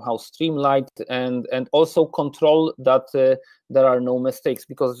process somehow streamlined and also control that there are no mistakes,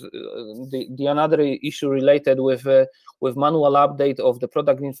 because the another issue related with manual update of the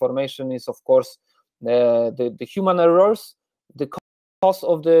product information is of course the human errors. the cost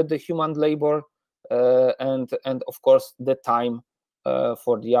of the human labor, and of course the time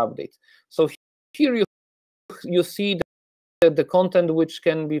for the update. So here you see the content which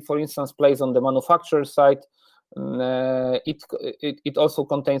can be, for instance, placed on the manufacturer side. It also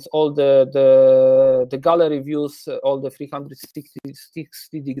contains all the gallery views, all the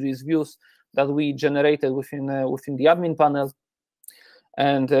 360 degrees views that we generated within the admin panel,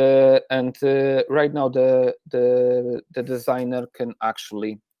 and right now the designer can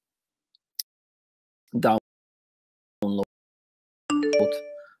actually download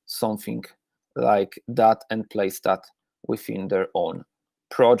something like that and place that within their own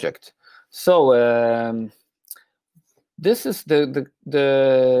project. So this is the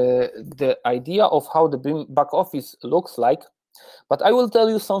idea of how the BIM back office looks like. But I will tell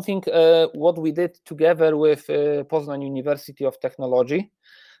you something what we did together with Poznan University of Technology,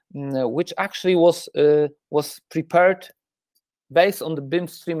 which actually was prepared based on the BIM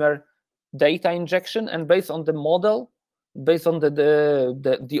streamer data injection and based on the model, based on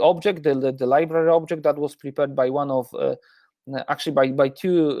the object, the library object that was prepared by one of actually by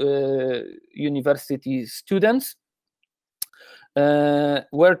two university students,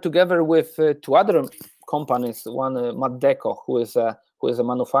 were together with two other companies. One, Maddeco, who is a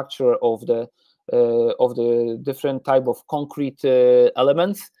manufacturer of the different type of concrete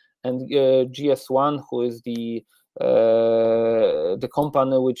elements, and GS1, who is the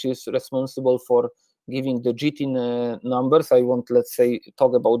company which is responsible for giving the GTIN numbers. I won't, let's say,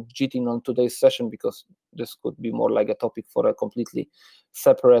 talk about GTIN on today's session, because this could be more like a topic for a completely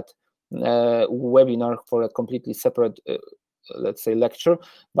separate webinar, for a completely separate let's say lecture.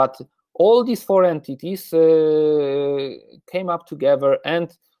 But all these four entities came up together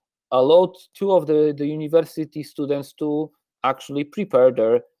and allowed two of the university students to actually prepare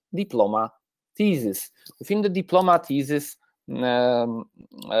their diploma thesis. Within the diploma thesis, the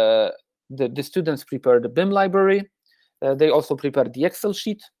students prepared the BIM library. They also prepared the Excel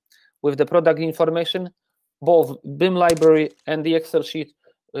sheet with the product information. Both BIM library and the Excel sheet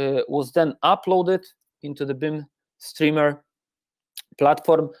was then uploaded into the BIM streamer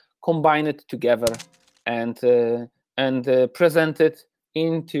platform, combined together, and presented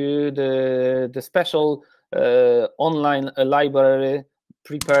into the special online library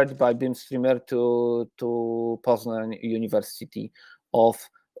prepared by BIM streamer to Poznan University of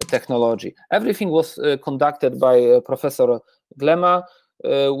Technology. Everything was conducted by Professor Glema,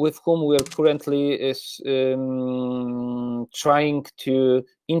 with whom we are currently trying to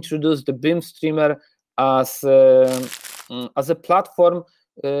introduce the BIM streamer as a platform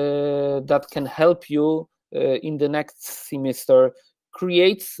that can help you in the next semester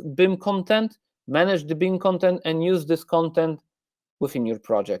create BIM content, manage the BIM content, and use this content within your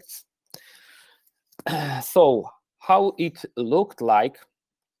projects. So how it looked like,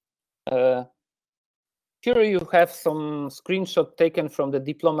 here you have some screenshot taken from the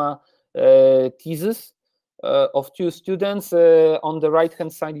diploma thesis of two students. On the right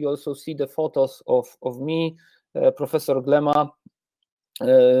hand side you also see the photos of me, Professor Glema,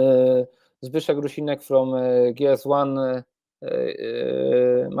 Zbyszek Rusinek from GS1,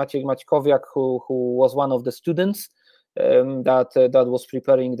 Maciej Maćkowiak, who was one of the students that was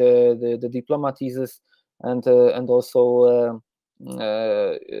preparing the diploma thesis, and also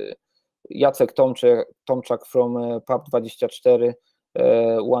Jacek Tomczak from PAP24,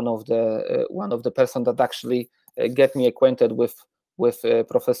 one of the person that actually get me acquainted with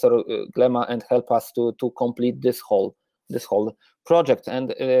Professor Glema and help us to complete this whole project.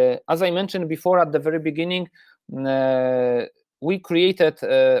 And as I mentioned before at the very beginning, we created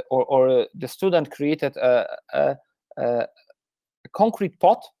or the student created a concrete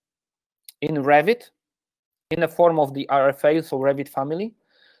pot in Revit in the form of the RFA, so Revit family.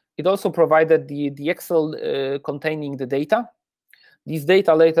 It also provided the Excel containing the data. These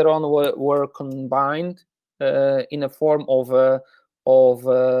data later on were combined in a form of the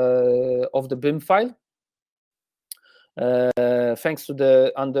BIM file, thanks to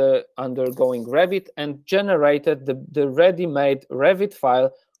the undergoing Revit, and generated the ready-made Revit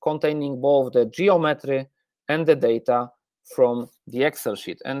file containing both the geometry and the data from the Excel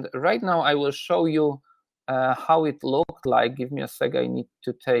sheet. And right now I will show you how it looked like. Give me a sec. I need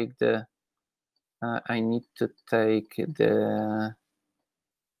to take the I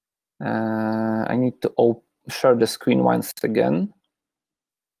need to share the screen once again.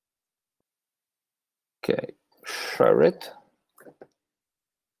 Okay, share it.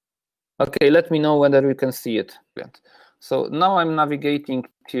 Okay, let me know whether you can see it. So now I'm navigating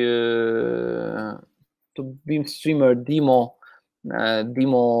to BIM Streamer demo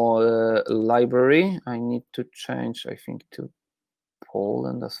library. I need to change, I think, to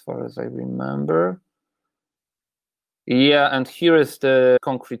Poland, as far as I remember. Yeah, and here is the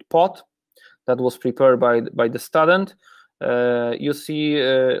concrete pot that was prepared by the student. You see,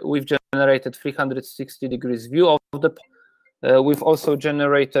 we've generated 360 degrees view of the pot. We've also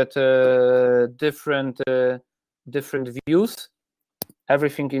generated different views,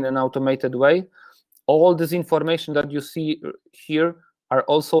 everything in an automated way. All this information that you see here are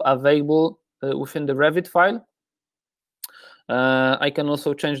also available within the Revit file. I can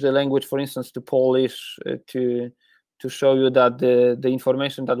also change the language, for instance, to Polish to show you that the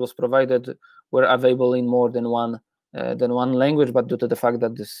information that was provided were available in more than one language. But due to the fact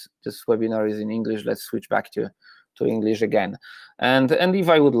that this webinar is in English, let's switch back to English again. And if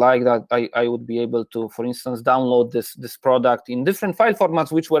I would like that, I would be able to, for instance, download this product in different file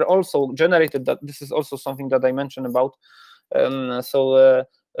formats, which were also generated. That this is also something that I mentioned about.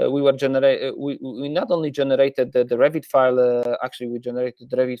 We not only generated the Revit file, actually we generated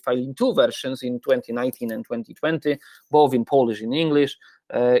the Revit file in 2 versions, in 2019 and 2020, both in Polish and English.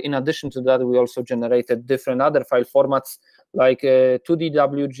 In addition to that, we also generated different other file formats like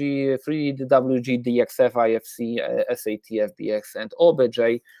 2DWG, 3DWG, DXF, IFC, SAT, FBX, and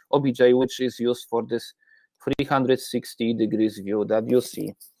OBJ, which is used for this 360 degrees view that you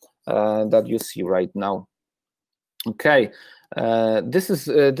see right now. Okay, this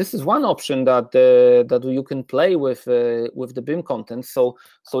is one option that you can play with the BIM content. So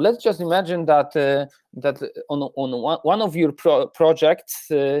let's just imagine that on one of your projects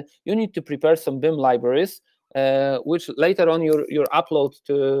you need to prepare some BIM libraries, which later on you upload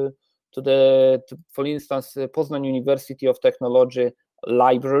to for instance, Poznan University of Technology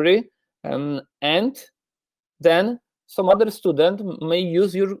library, and then some other student may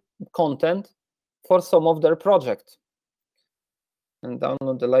use your content for some of their project and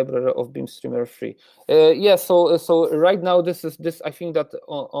download the library of BIM Streamer free. Yeah, so right now this I think that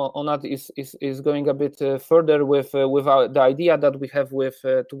Onat is going a bit further with the idea that we have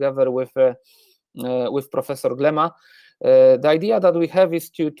together with Professor Glema. The idea that we have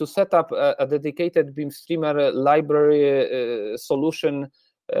is to set up a dedicated BIM Streamer library solution,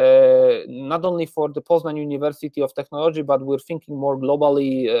 not only for the Poznan University of Technology, but we're thinking more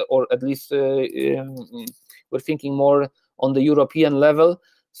globally, or at least we're thinking more on the European level.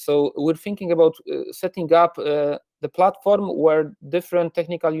 So we're thinking about setting up the platform where different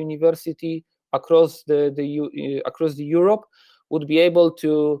technical university across the Europe would be able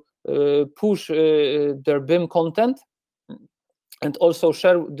to push their BIM content, and also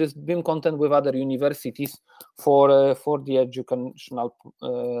share this BIM content with other universities for the educational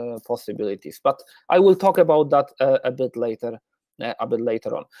possibilities. But I will talk about that a bit later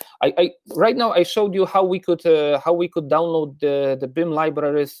on. Right now I showed you how we could download the BIM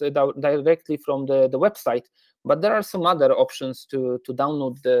libraries directly from the website, but there are some other options to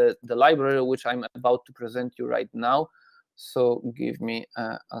download the library, which I'm about to present you right now. So give me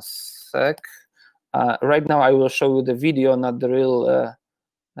a sec. Right now I will show you the video, not the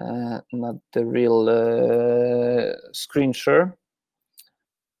real screen share.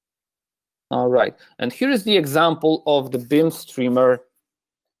 All right, and here is the example of the BIM Streamer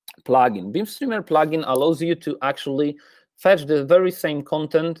plugin. BIM Streamer plugin allows you to actually fetch the very same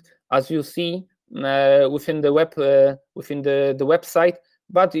content as you see within the website,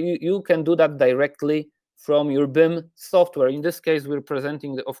 but you can do that directly from your BIM software. In this case, we're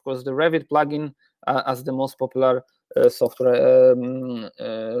presenting, of course, the Revit plugin as the most popular software,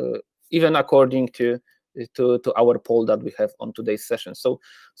 even according to our poll that we have on today's session. So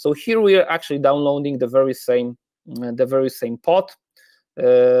here we are actually downloading the very same pod,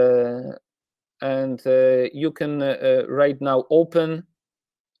 and you can right now open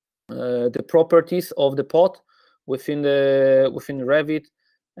the properties of the pod within Revit,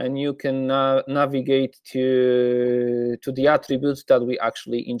 and you can navigate to the attributes that we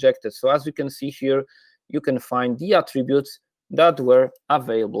actually injected. So as you can see here, you can find the attributes that were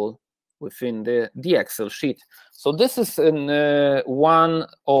available within the Excel sheet. So this is one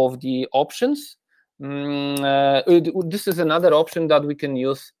of the options. This is another option that we can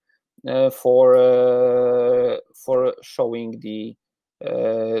use for showing the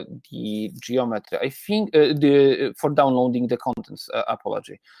geometry. I think for downloading the contents.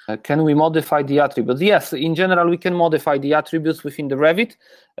 Apology. Can we modify the attributes? Yes, in general we can modify the attributes within the Revit,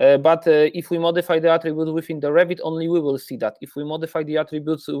 but if we modify the attributes within the Revit, only we will see that. If we modify the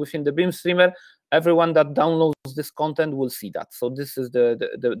attributes within the BIM Streamer, everyone that downloads this content will see that. So this is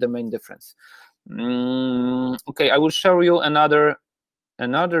the main difference. Okay, I will show you another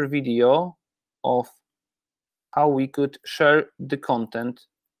video of how we could share the content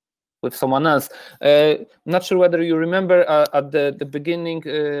someone else. Not sure whether you remember at the beginning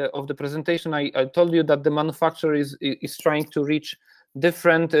of the presentation, I told you that the manufacturer is trying to reach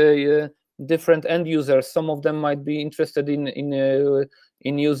different end users. Some of them might be interested in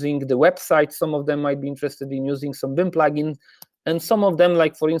using the website. Some of them might be interested in using some BIM plugin, and some of them,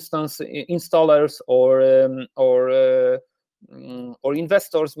 like for instance, installers or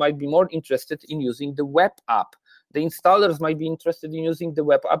investors, might be more interested in using the web app. The installers might be interested in using the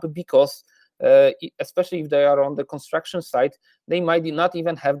web app because, especially if they are on the construction site, they might not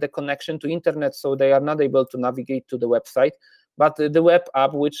even have the connection to internet, so they are not able to navigate to the website. But the web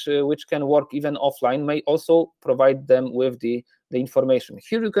app, which can work even offline, may also provide them with the information.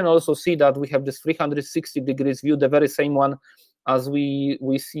 Here you can also see that we have this 360 degrees view, the very same one as we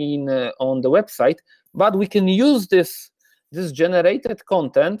seen on the website, but we can use this generated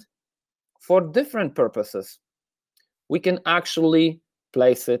content for different purposes. We can actually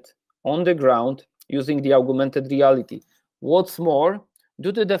place it on the ground using the augmented reality. What's more,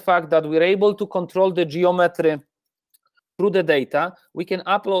 due to the fact that we're able to control the geometry through the data, we can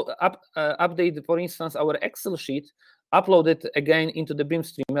update, for instance, our Excel sheet, upload it again into the BIM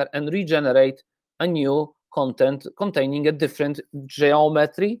streamer, and regenerate a new content containing a different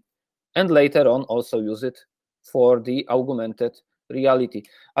geometry, and later on also use it for the augmented reality.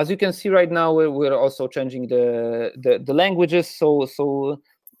 As you can see right now, we're also changing the languages. So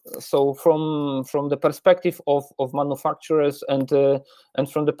from the perspective of manufacturers and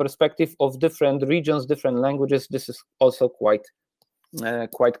from the perspective of different regions, different languages, this is also quite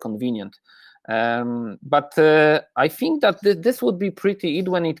convenient. But I think that this would be pretty it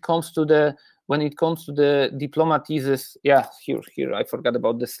when it comes to the diploma thesis. Yeah, here I forgot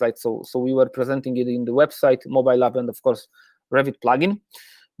about this slide. So we were presenting it in the website, mobile app, and of course Revit plugin.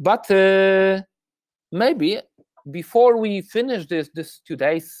 But maybe before we finish this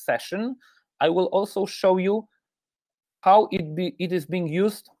today's session, I will also show you how it is being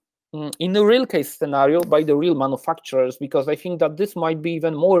used in a real case scenario by the real manufacturers, because I think that this might be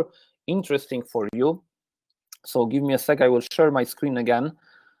even more interesting for you. So give me a sec, I will share my screen again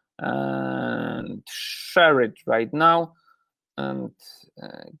and share it right now, and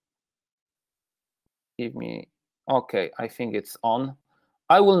give me, okay, I think it's on.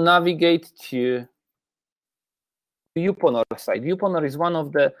 I will navigate to Uponor site. Uponor is one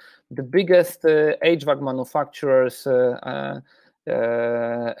of the biggest HVAC manufacturers,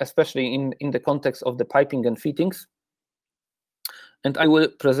 especially in the context of the piping and fittings. And I will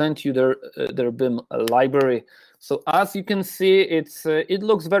present you their BIM library. So as you can see, it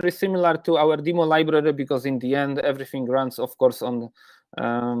looks very similar to our demo library, because in the end everything runs, of course, on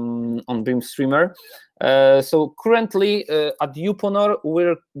BIM Streamer. So currently at Uponor,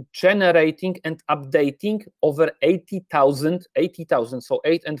 we're generating and updating over 80,000, so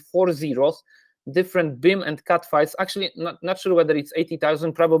 8 and 4 zeros, different BIM and CAD files. Actually, not sure whether it's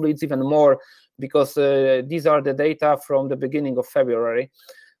 80,000, probably it's even more, because these are the data from the beginning of February.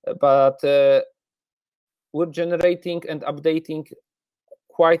 But we're generating and updating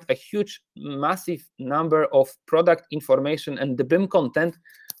quite a huge, massive number of product information and the BIM content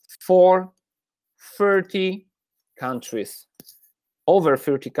for 30 countries, over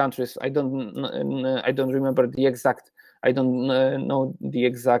 30 countries. I don't remember the exact. I don't know the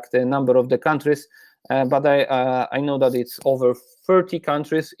exact number of the countries, but I know that it's over 30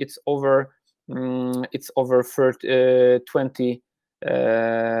 countries. It's over 20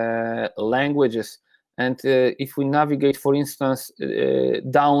 languages. And if we navigate, for instance,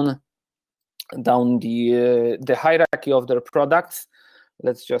 down the hierarchy of their products,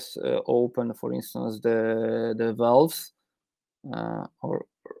 let's just open, for instance, the valves,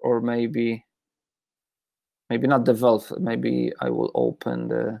 or maybe not the valve. Maybe I will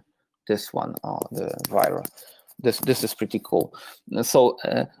open this one, the viral. This is pretty cool. So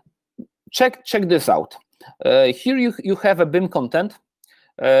check this out. Here you have a BIM content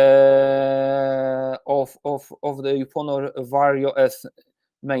of the Uponor Vario as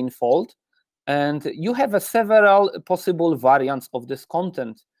main fold, and you have several possible variants of this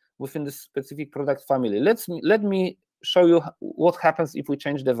content within this specific product family. Let me show you what happens if we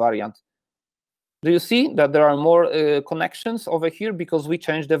change the variant. Do you see that there are more connections over here because we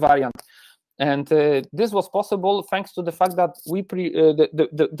changed the variant? And this was possible thanks to the fact that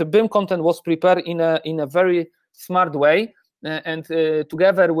the BIM content was prepared in a very smart way, and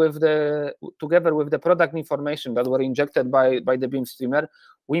together with the product information that were injected by the BIM streamer,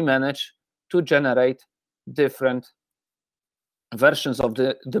 we managed to generate different versions of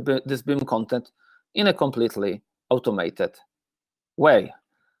this BIM content in a completely automated way.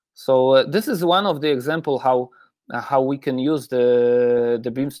 So this is one of the examples how how we can use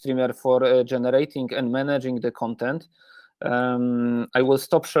the BIM streamer for generating and managing the content. I will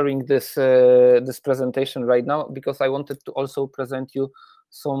stop sharing this this presentation right now because I wanted to also present you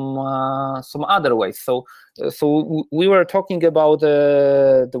some other ways. So we were talking about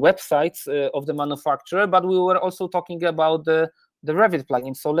the websites of the manufacturer, but we were also talking about the Revit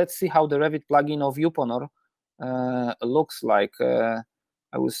plugin. So let's see how the Revit plugin of Uponor looks like.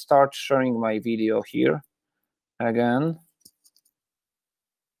 I will start sharing my video here again.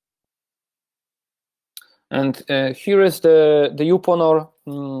 And here is the Uponor.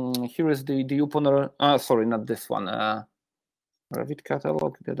 Here is the Uponor. Sorry, not this one. Revit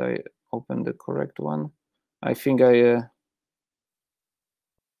catalog. Did I open the correct one? I think I.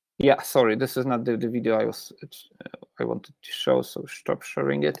 Yeah, sorry, this is not the video I wanted to show. So stop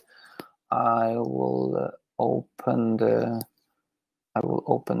sharing it. I will open the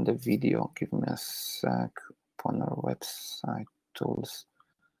video. Give me a sec. Uponor website tools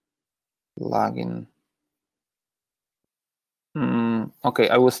plugin. Okay,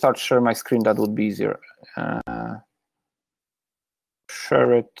 I will start share my screen. That would be easier.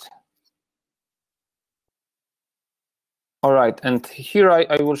 Share it. All right, and here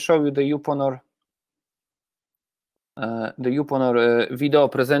I will show you the Uponor video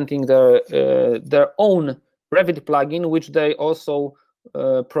presenting their own Revit plugin, which they also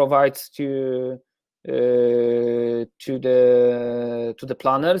provides to the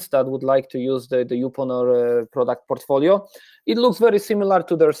planners that would like to use the Uponor product portfolio. It looks very similar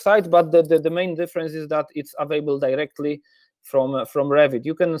to their site, but the main difference is that it's available directly from Revit.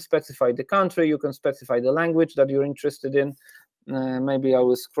 You can specify the country, you can specify the language that you're interested in. Maybe I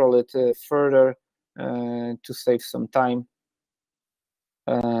will scroll it further to save some time.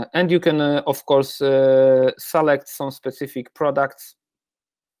 And you can, of course, select some specific products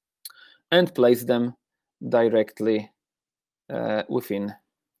and place them directly within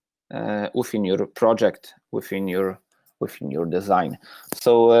your project, within your design.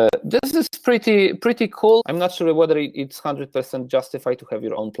 So this is pretty cool. I'm not sure whether it's 100% justified to have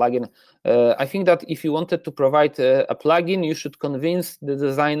your own plugin. I think that if you wanted to provide a plugin, you should convince the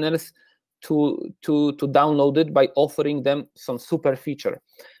designers to download it by offering them some super feature.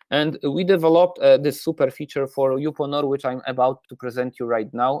 And we developed this super feature for Uponor, which I'm about to present you right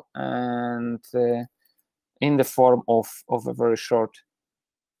now, and in the form of a very short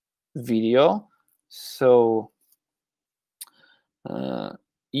video. So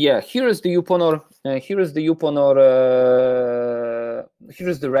yeah, here is the Uponor. Here is the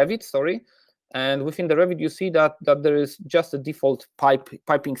Revit. Sorry, and within the Revit, you see that there is just a default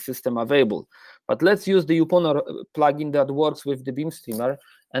piping system available. But let's use the Uponor plugin that works with the BIM streamer,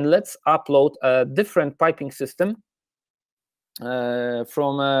 and let's upload a different piping system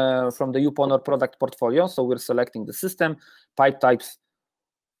from the Uponor product portfolio. So we're selecting the system, pipe types.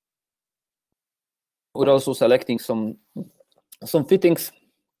 We're also selecting some fittings,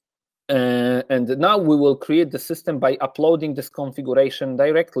 and now we will create the system by uploading this configuration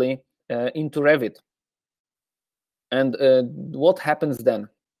directly into Revit. And what happens then?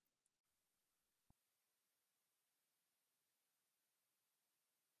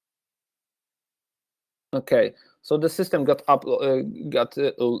 Okay, so the system got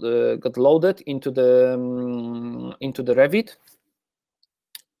loaded into the Revit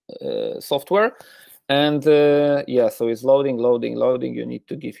software, and yeah, so it's loading. You need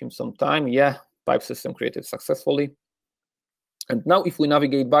to give him some time. Yeah, pipe system created successfully. And now, if we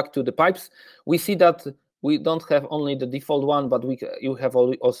navigate back to the pipes, we see that we don't have only the default one, but you have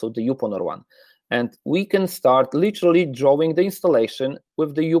also the Uponor one, and we can start literally drawing the installation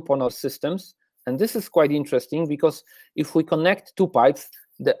with the Uponor systems. And this is quite interesting because if we connect two pipes,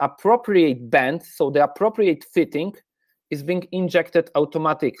 the appropriate band, so the appropriate fitting, is being injected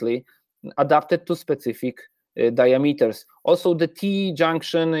automatically, adapted to specific diameters. Also, the T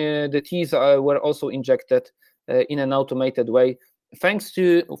junction, the T's were also injected in an automated way, thanks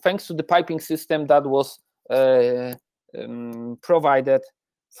to the piping system that was provided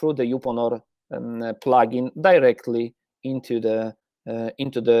through the Uponor plugin directly into the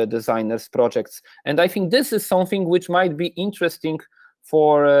designer's projects. And I think this is something which might be interesting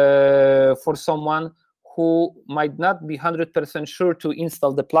for someone who might not be 100% sure to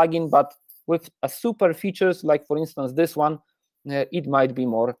install the plugin, but with a super features like, for instance, this one, it might be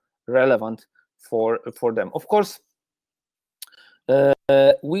more relevant for them. Of course, if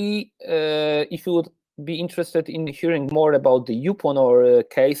you would be interested in hearing more about the Uponor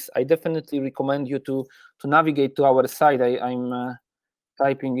case, I definitely recommend you to navigate to our site. I'm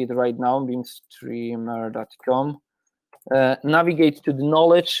typing it right now, bimstreamer.com. navigate to the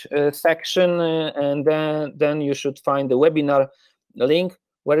knowledge section, and then you should find the webinar link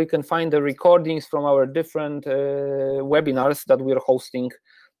where you can find the recordings from our different webinars that we're hosting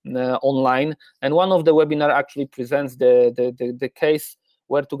online. And one of the webinar actually presents the case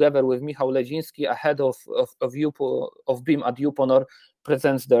where, together with Michał Ledziński, a head of BIM at TU Poznan,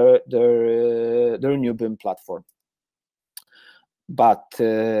 presents their new BIM platform. But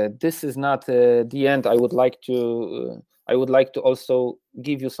this is not the end. I would like to also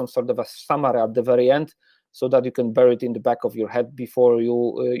give you some sort of a summary at the very end, so that you can bury it in the back of your head before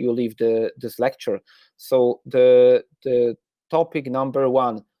you leave this lecture. So the topic number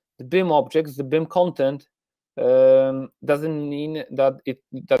one, the BIM objects, the BIM content, doesn't mean that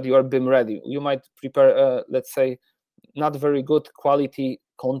you are BIM ready. You might prepare, let's say, not very good quality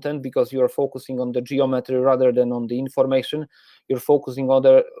content because you are focusing on the geometry rather than on the information. You're focusing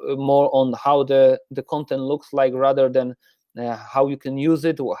more on how the content looks like rather than how you can use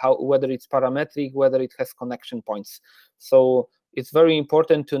it, whether it's parametric, whether it has connection points. So it's very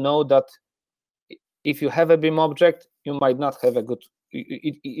important to know that if you have a BIM object, you might not have a good.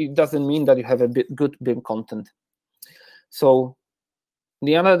 It doesn't mean that you have a good BIM content. So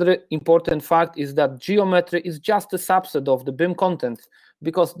the other important fact is that geometry is just a subset of the BIM content,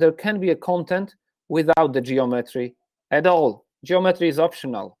 because there can be a content without the geometry at all. Geometry is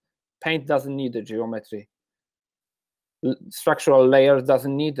optional. Paint doesn't need the geometry. Structural layers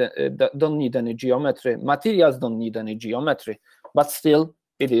don't need any geometry. Materials don't need any geometry, but still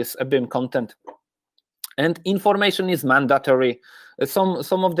it is a BIM content. And information is mandatory.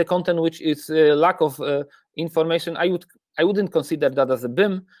 Some of the content which is lack of information, I wouldn't consider that as a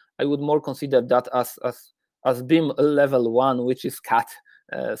BIM. I would more consider that as BIM level 1, which is CAT.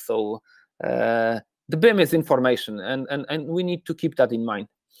 So the BIM is information, and we need to keep that in mind.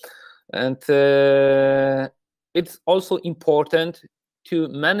 And it's also important to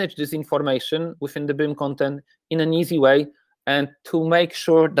manage this information within the BIM content in an easy way, and to make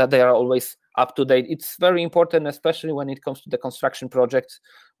sure that they are always up to date. It's very important, especially when it comes to the construction projects,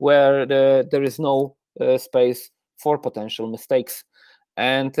 where there is no space for potential mistakes.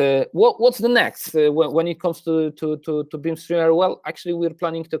 And what's the next when it comes to BIM Streamer? Well, actually, we're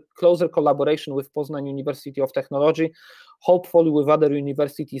planning to closer collaboration with Poznan University of Technology, hopefully with other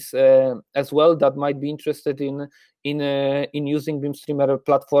universities as well that might be interested in using BIM Streamer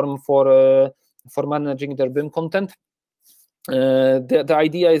platform for managing their BIM content. The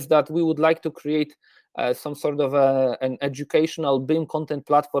idea is that we would like to create some sort of an educational BIM content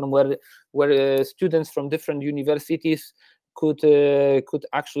platform where students from different universities could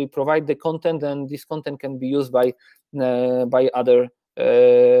actually provide the content, and this content can be used by other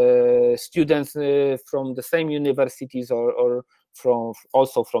students from the same universities or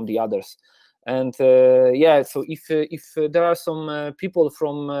also from the others. And yeah, so if there are some people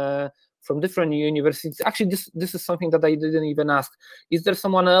from different universities, actually this is something that I didn't even ask. Is there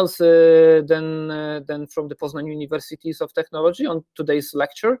someone else than from the Poznan Universities of Technology on today's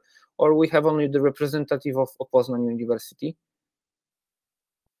lecture, or we have only the representative of Poznan University?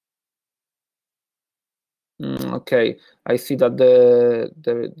 Okay, I see that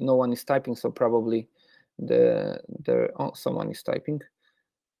no one is typing, so probably someone is typing.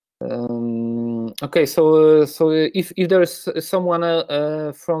 Okay, so if there's someone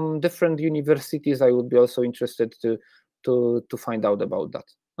from different universities, I would be also interested to find out about that.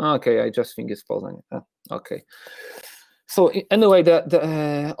 Okay, I just think it's Poznan. Okay. So anyway,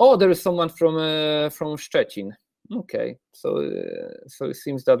 there is someone from Szczecin. Okay, so it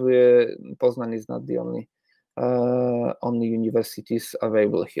seems that Poznan is not the only universities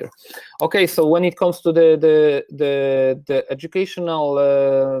available here. Okay, so when it comes to the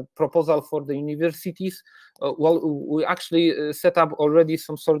educational proposal for the universities, well, we actually set up already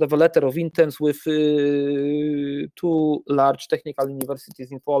some sort of a letter of intent with 2 large technical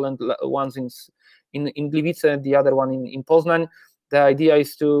universities in Poland, one's in Gliwice and the other one in Poznan. The idea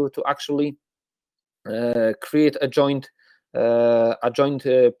is to actually create a joint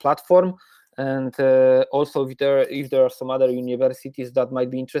platform. And also, if there are some other universities that might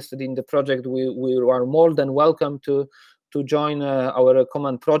be interested in the project, we are more than welcome to join our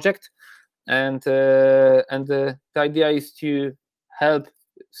common project. And the idea is to help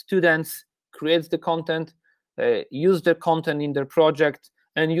students create the content, use the content in their project,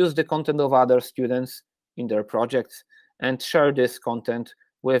 and use the content of other students in their projects, and share this content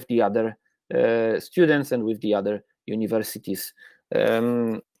with the other students and with the other universities.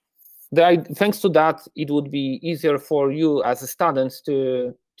 Thanks to that, it would be easier for you as students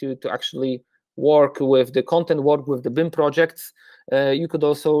to actually work with the content, work with the BIM projects. You could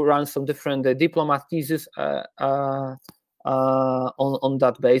also run some different diploma theses on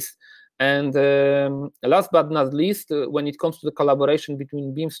that base. And last but not least, when it comes to the collaboration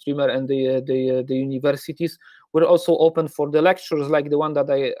between BIM Streamer and the universities, we're also open for the lectures like the one that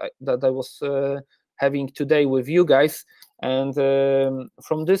I was having today with you guys. And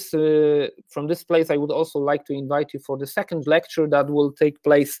from this place, I would also like to invite you for the second lecture that will take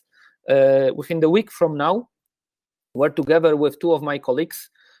place within the week from now, where together with two of my colleagues,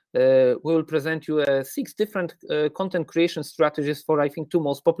 we will present you 6 different content creation strategies for, I think, 2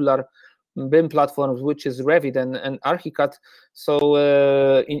 most popular BIM platforms, which is Revit and Archicad. So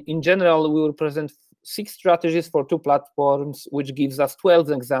in general, we will present 6 strategies for 2 platforms, which gives us 12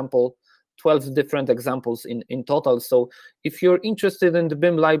 different examples in total. So if you're interested in the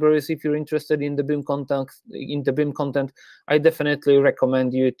BIM libraries, if you're interested in the BIM content, I definitely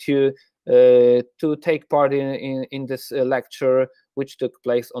recommend you to take part in this lecture, which took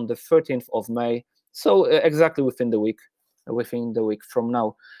place on the 13th of May. So exactly within the week from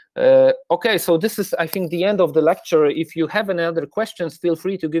now. Okay, so this is, I think, the end of the lecture. If you have any other questions, feel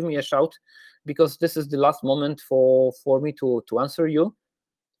free to give me a shout, because this is the last moment for me to answer you.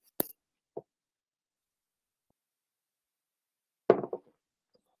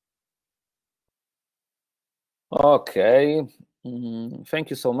 Okay, thank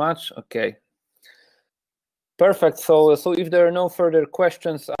you so much. Okay, perfect. So if there are no further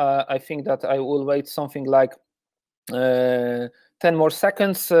questions, I think that I will wait something like 10 more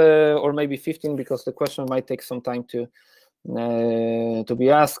seconds, or maybe 15, because the question might take some time to be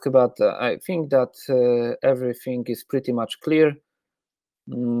asked. But I think that everything is pretty much clear.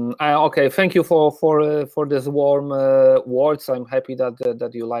 Okay, thank you for this warm words. I'm happy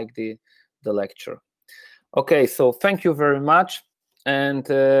that you like the lecture. Okay, so thank you very much. And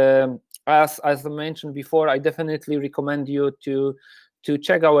as I mentioned before, I definitely recommend you to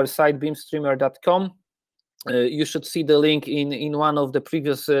check our site bimstreamer.com. You should see the link in one of the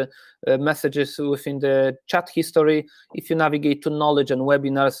previous messages within the chat history. If you navigate to knowledge and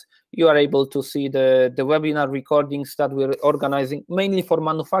webinars, you are able to see the webinar recordings that we're organizing, mainly for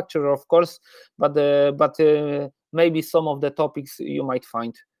manufacturer, of course, but maybe some of the topics you might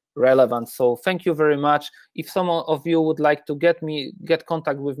find relevant. So thank you very much. If some of you would like to get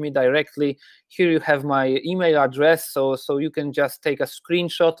contact with me directly, here you have my email address, so you can just take a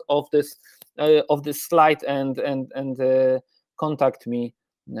screenshot of this slide and contact me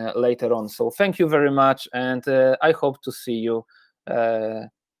later on. So thank you very much, and I hope to see you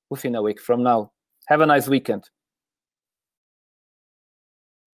within a week from now. Have a nice weekend.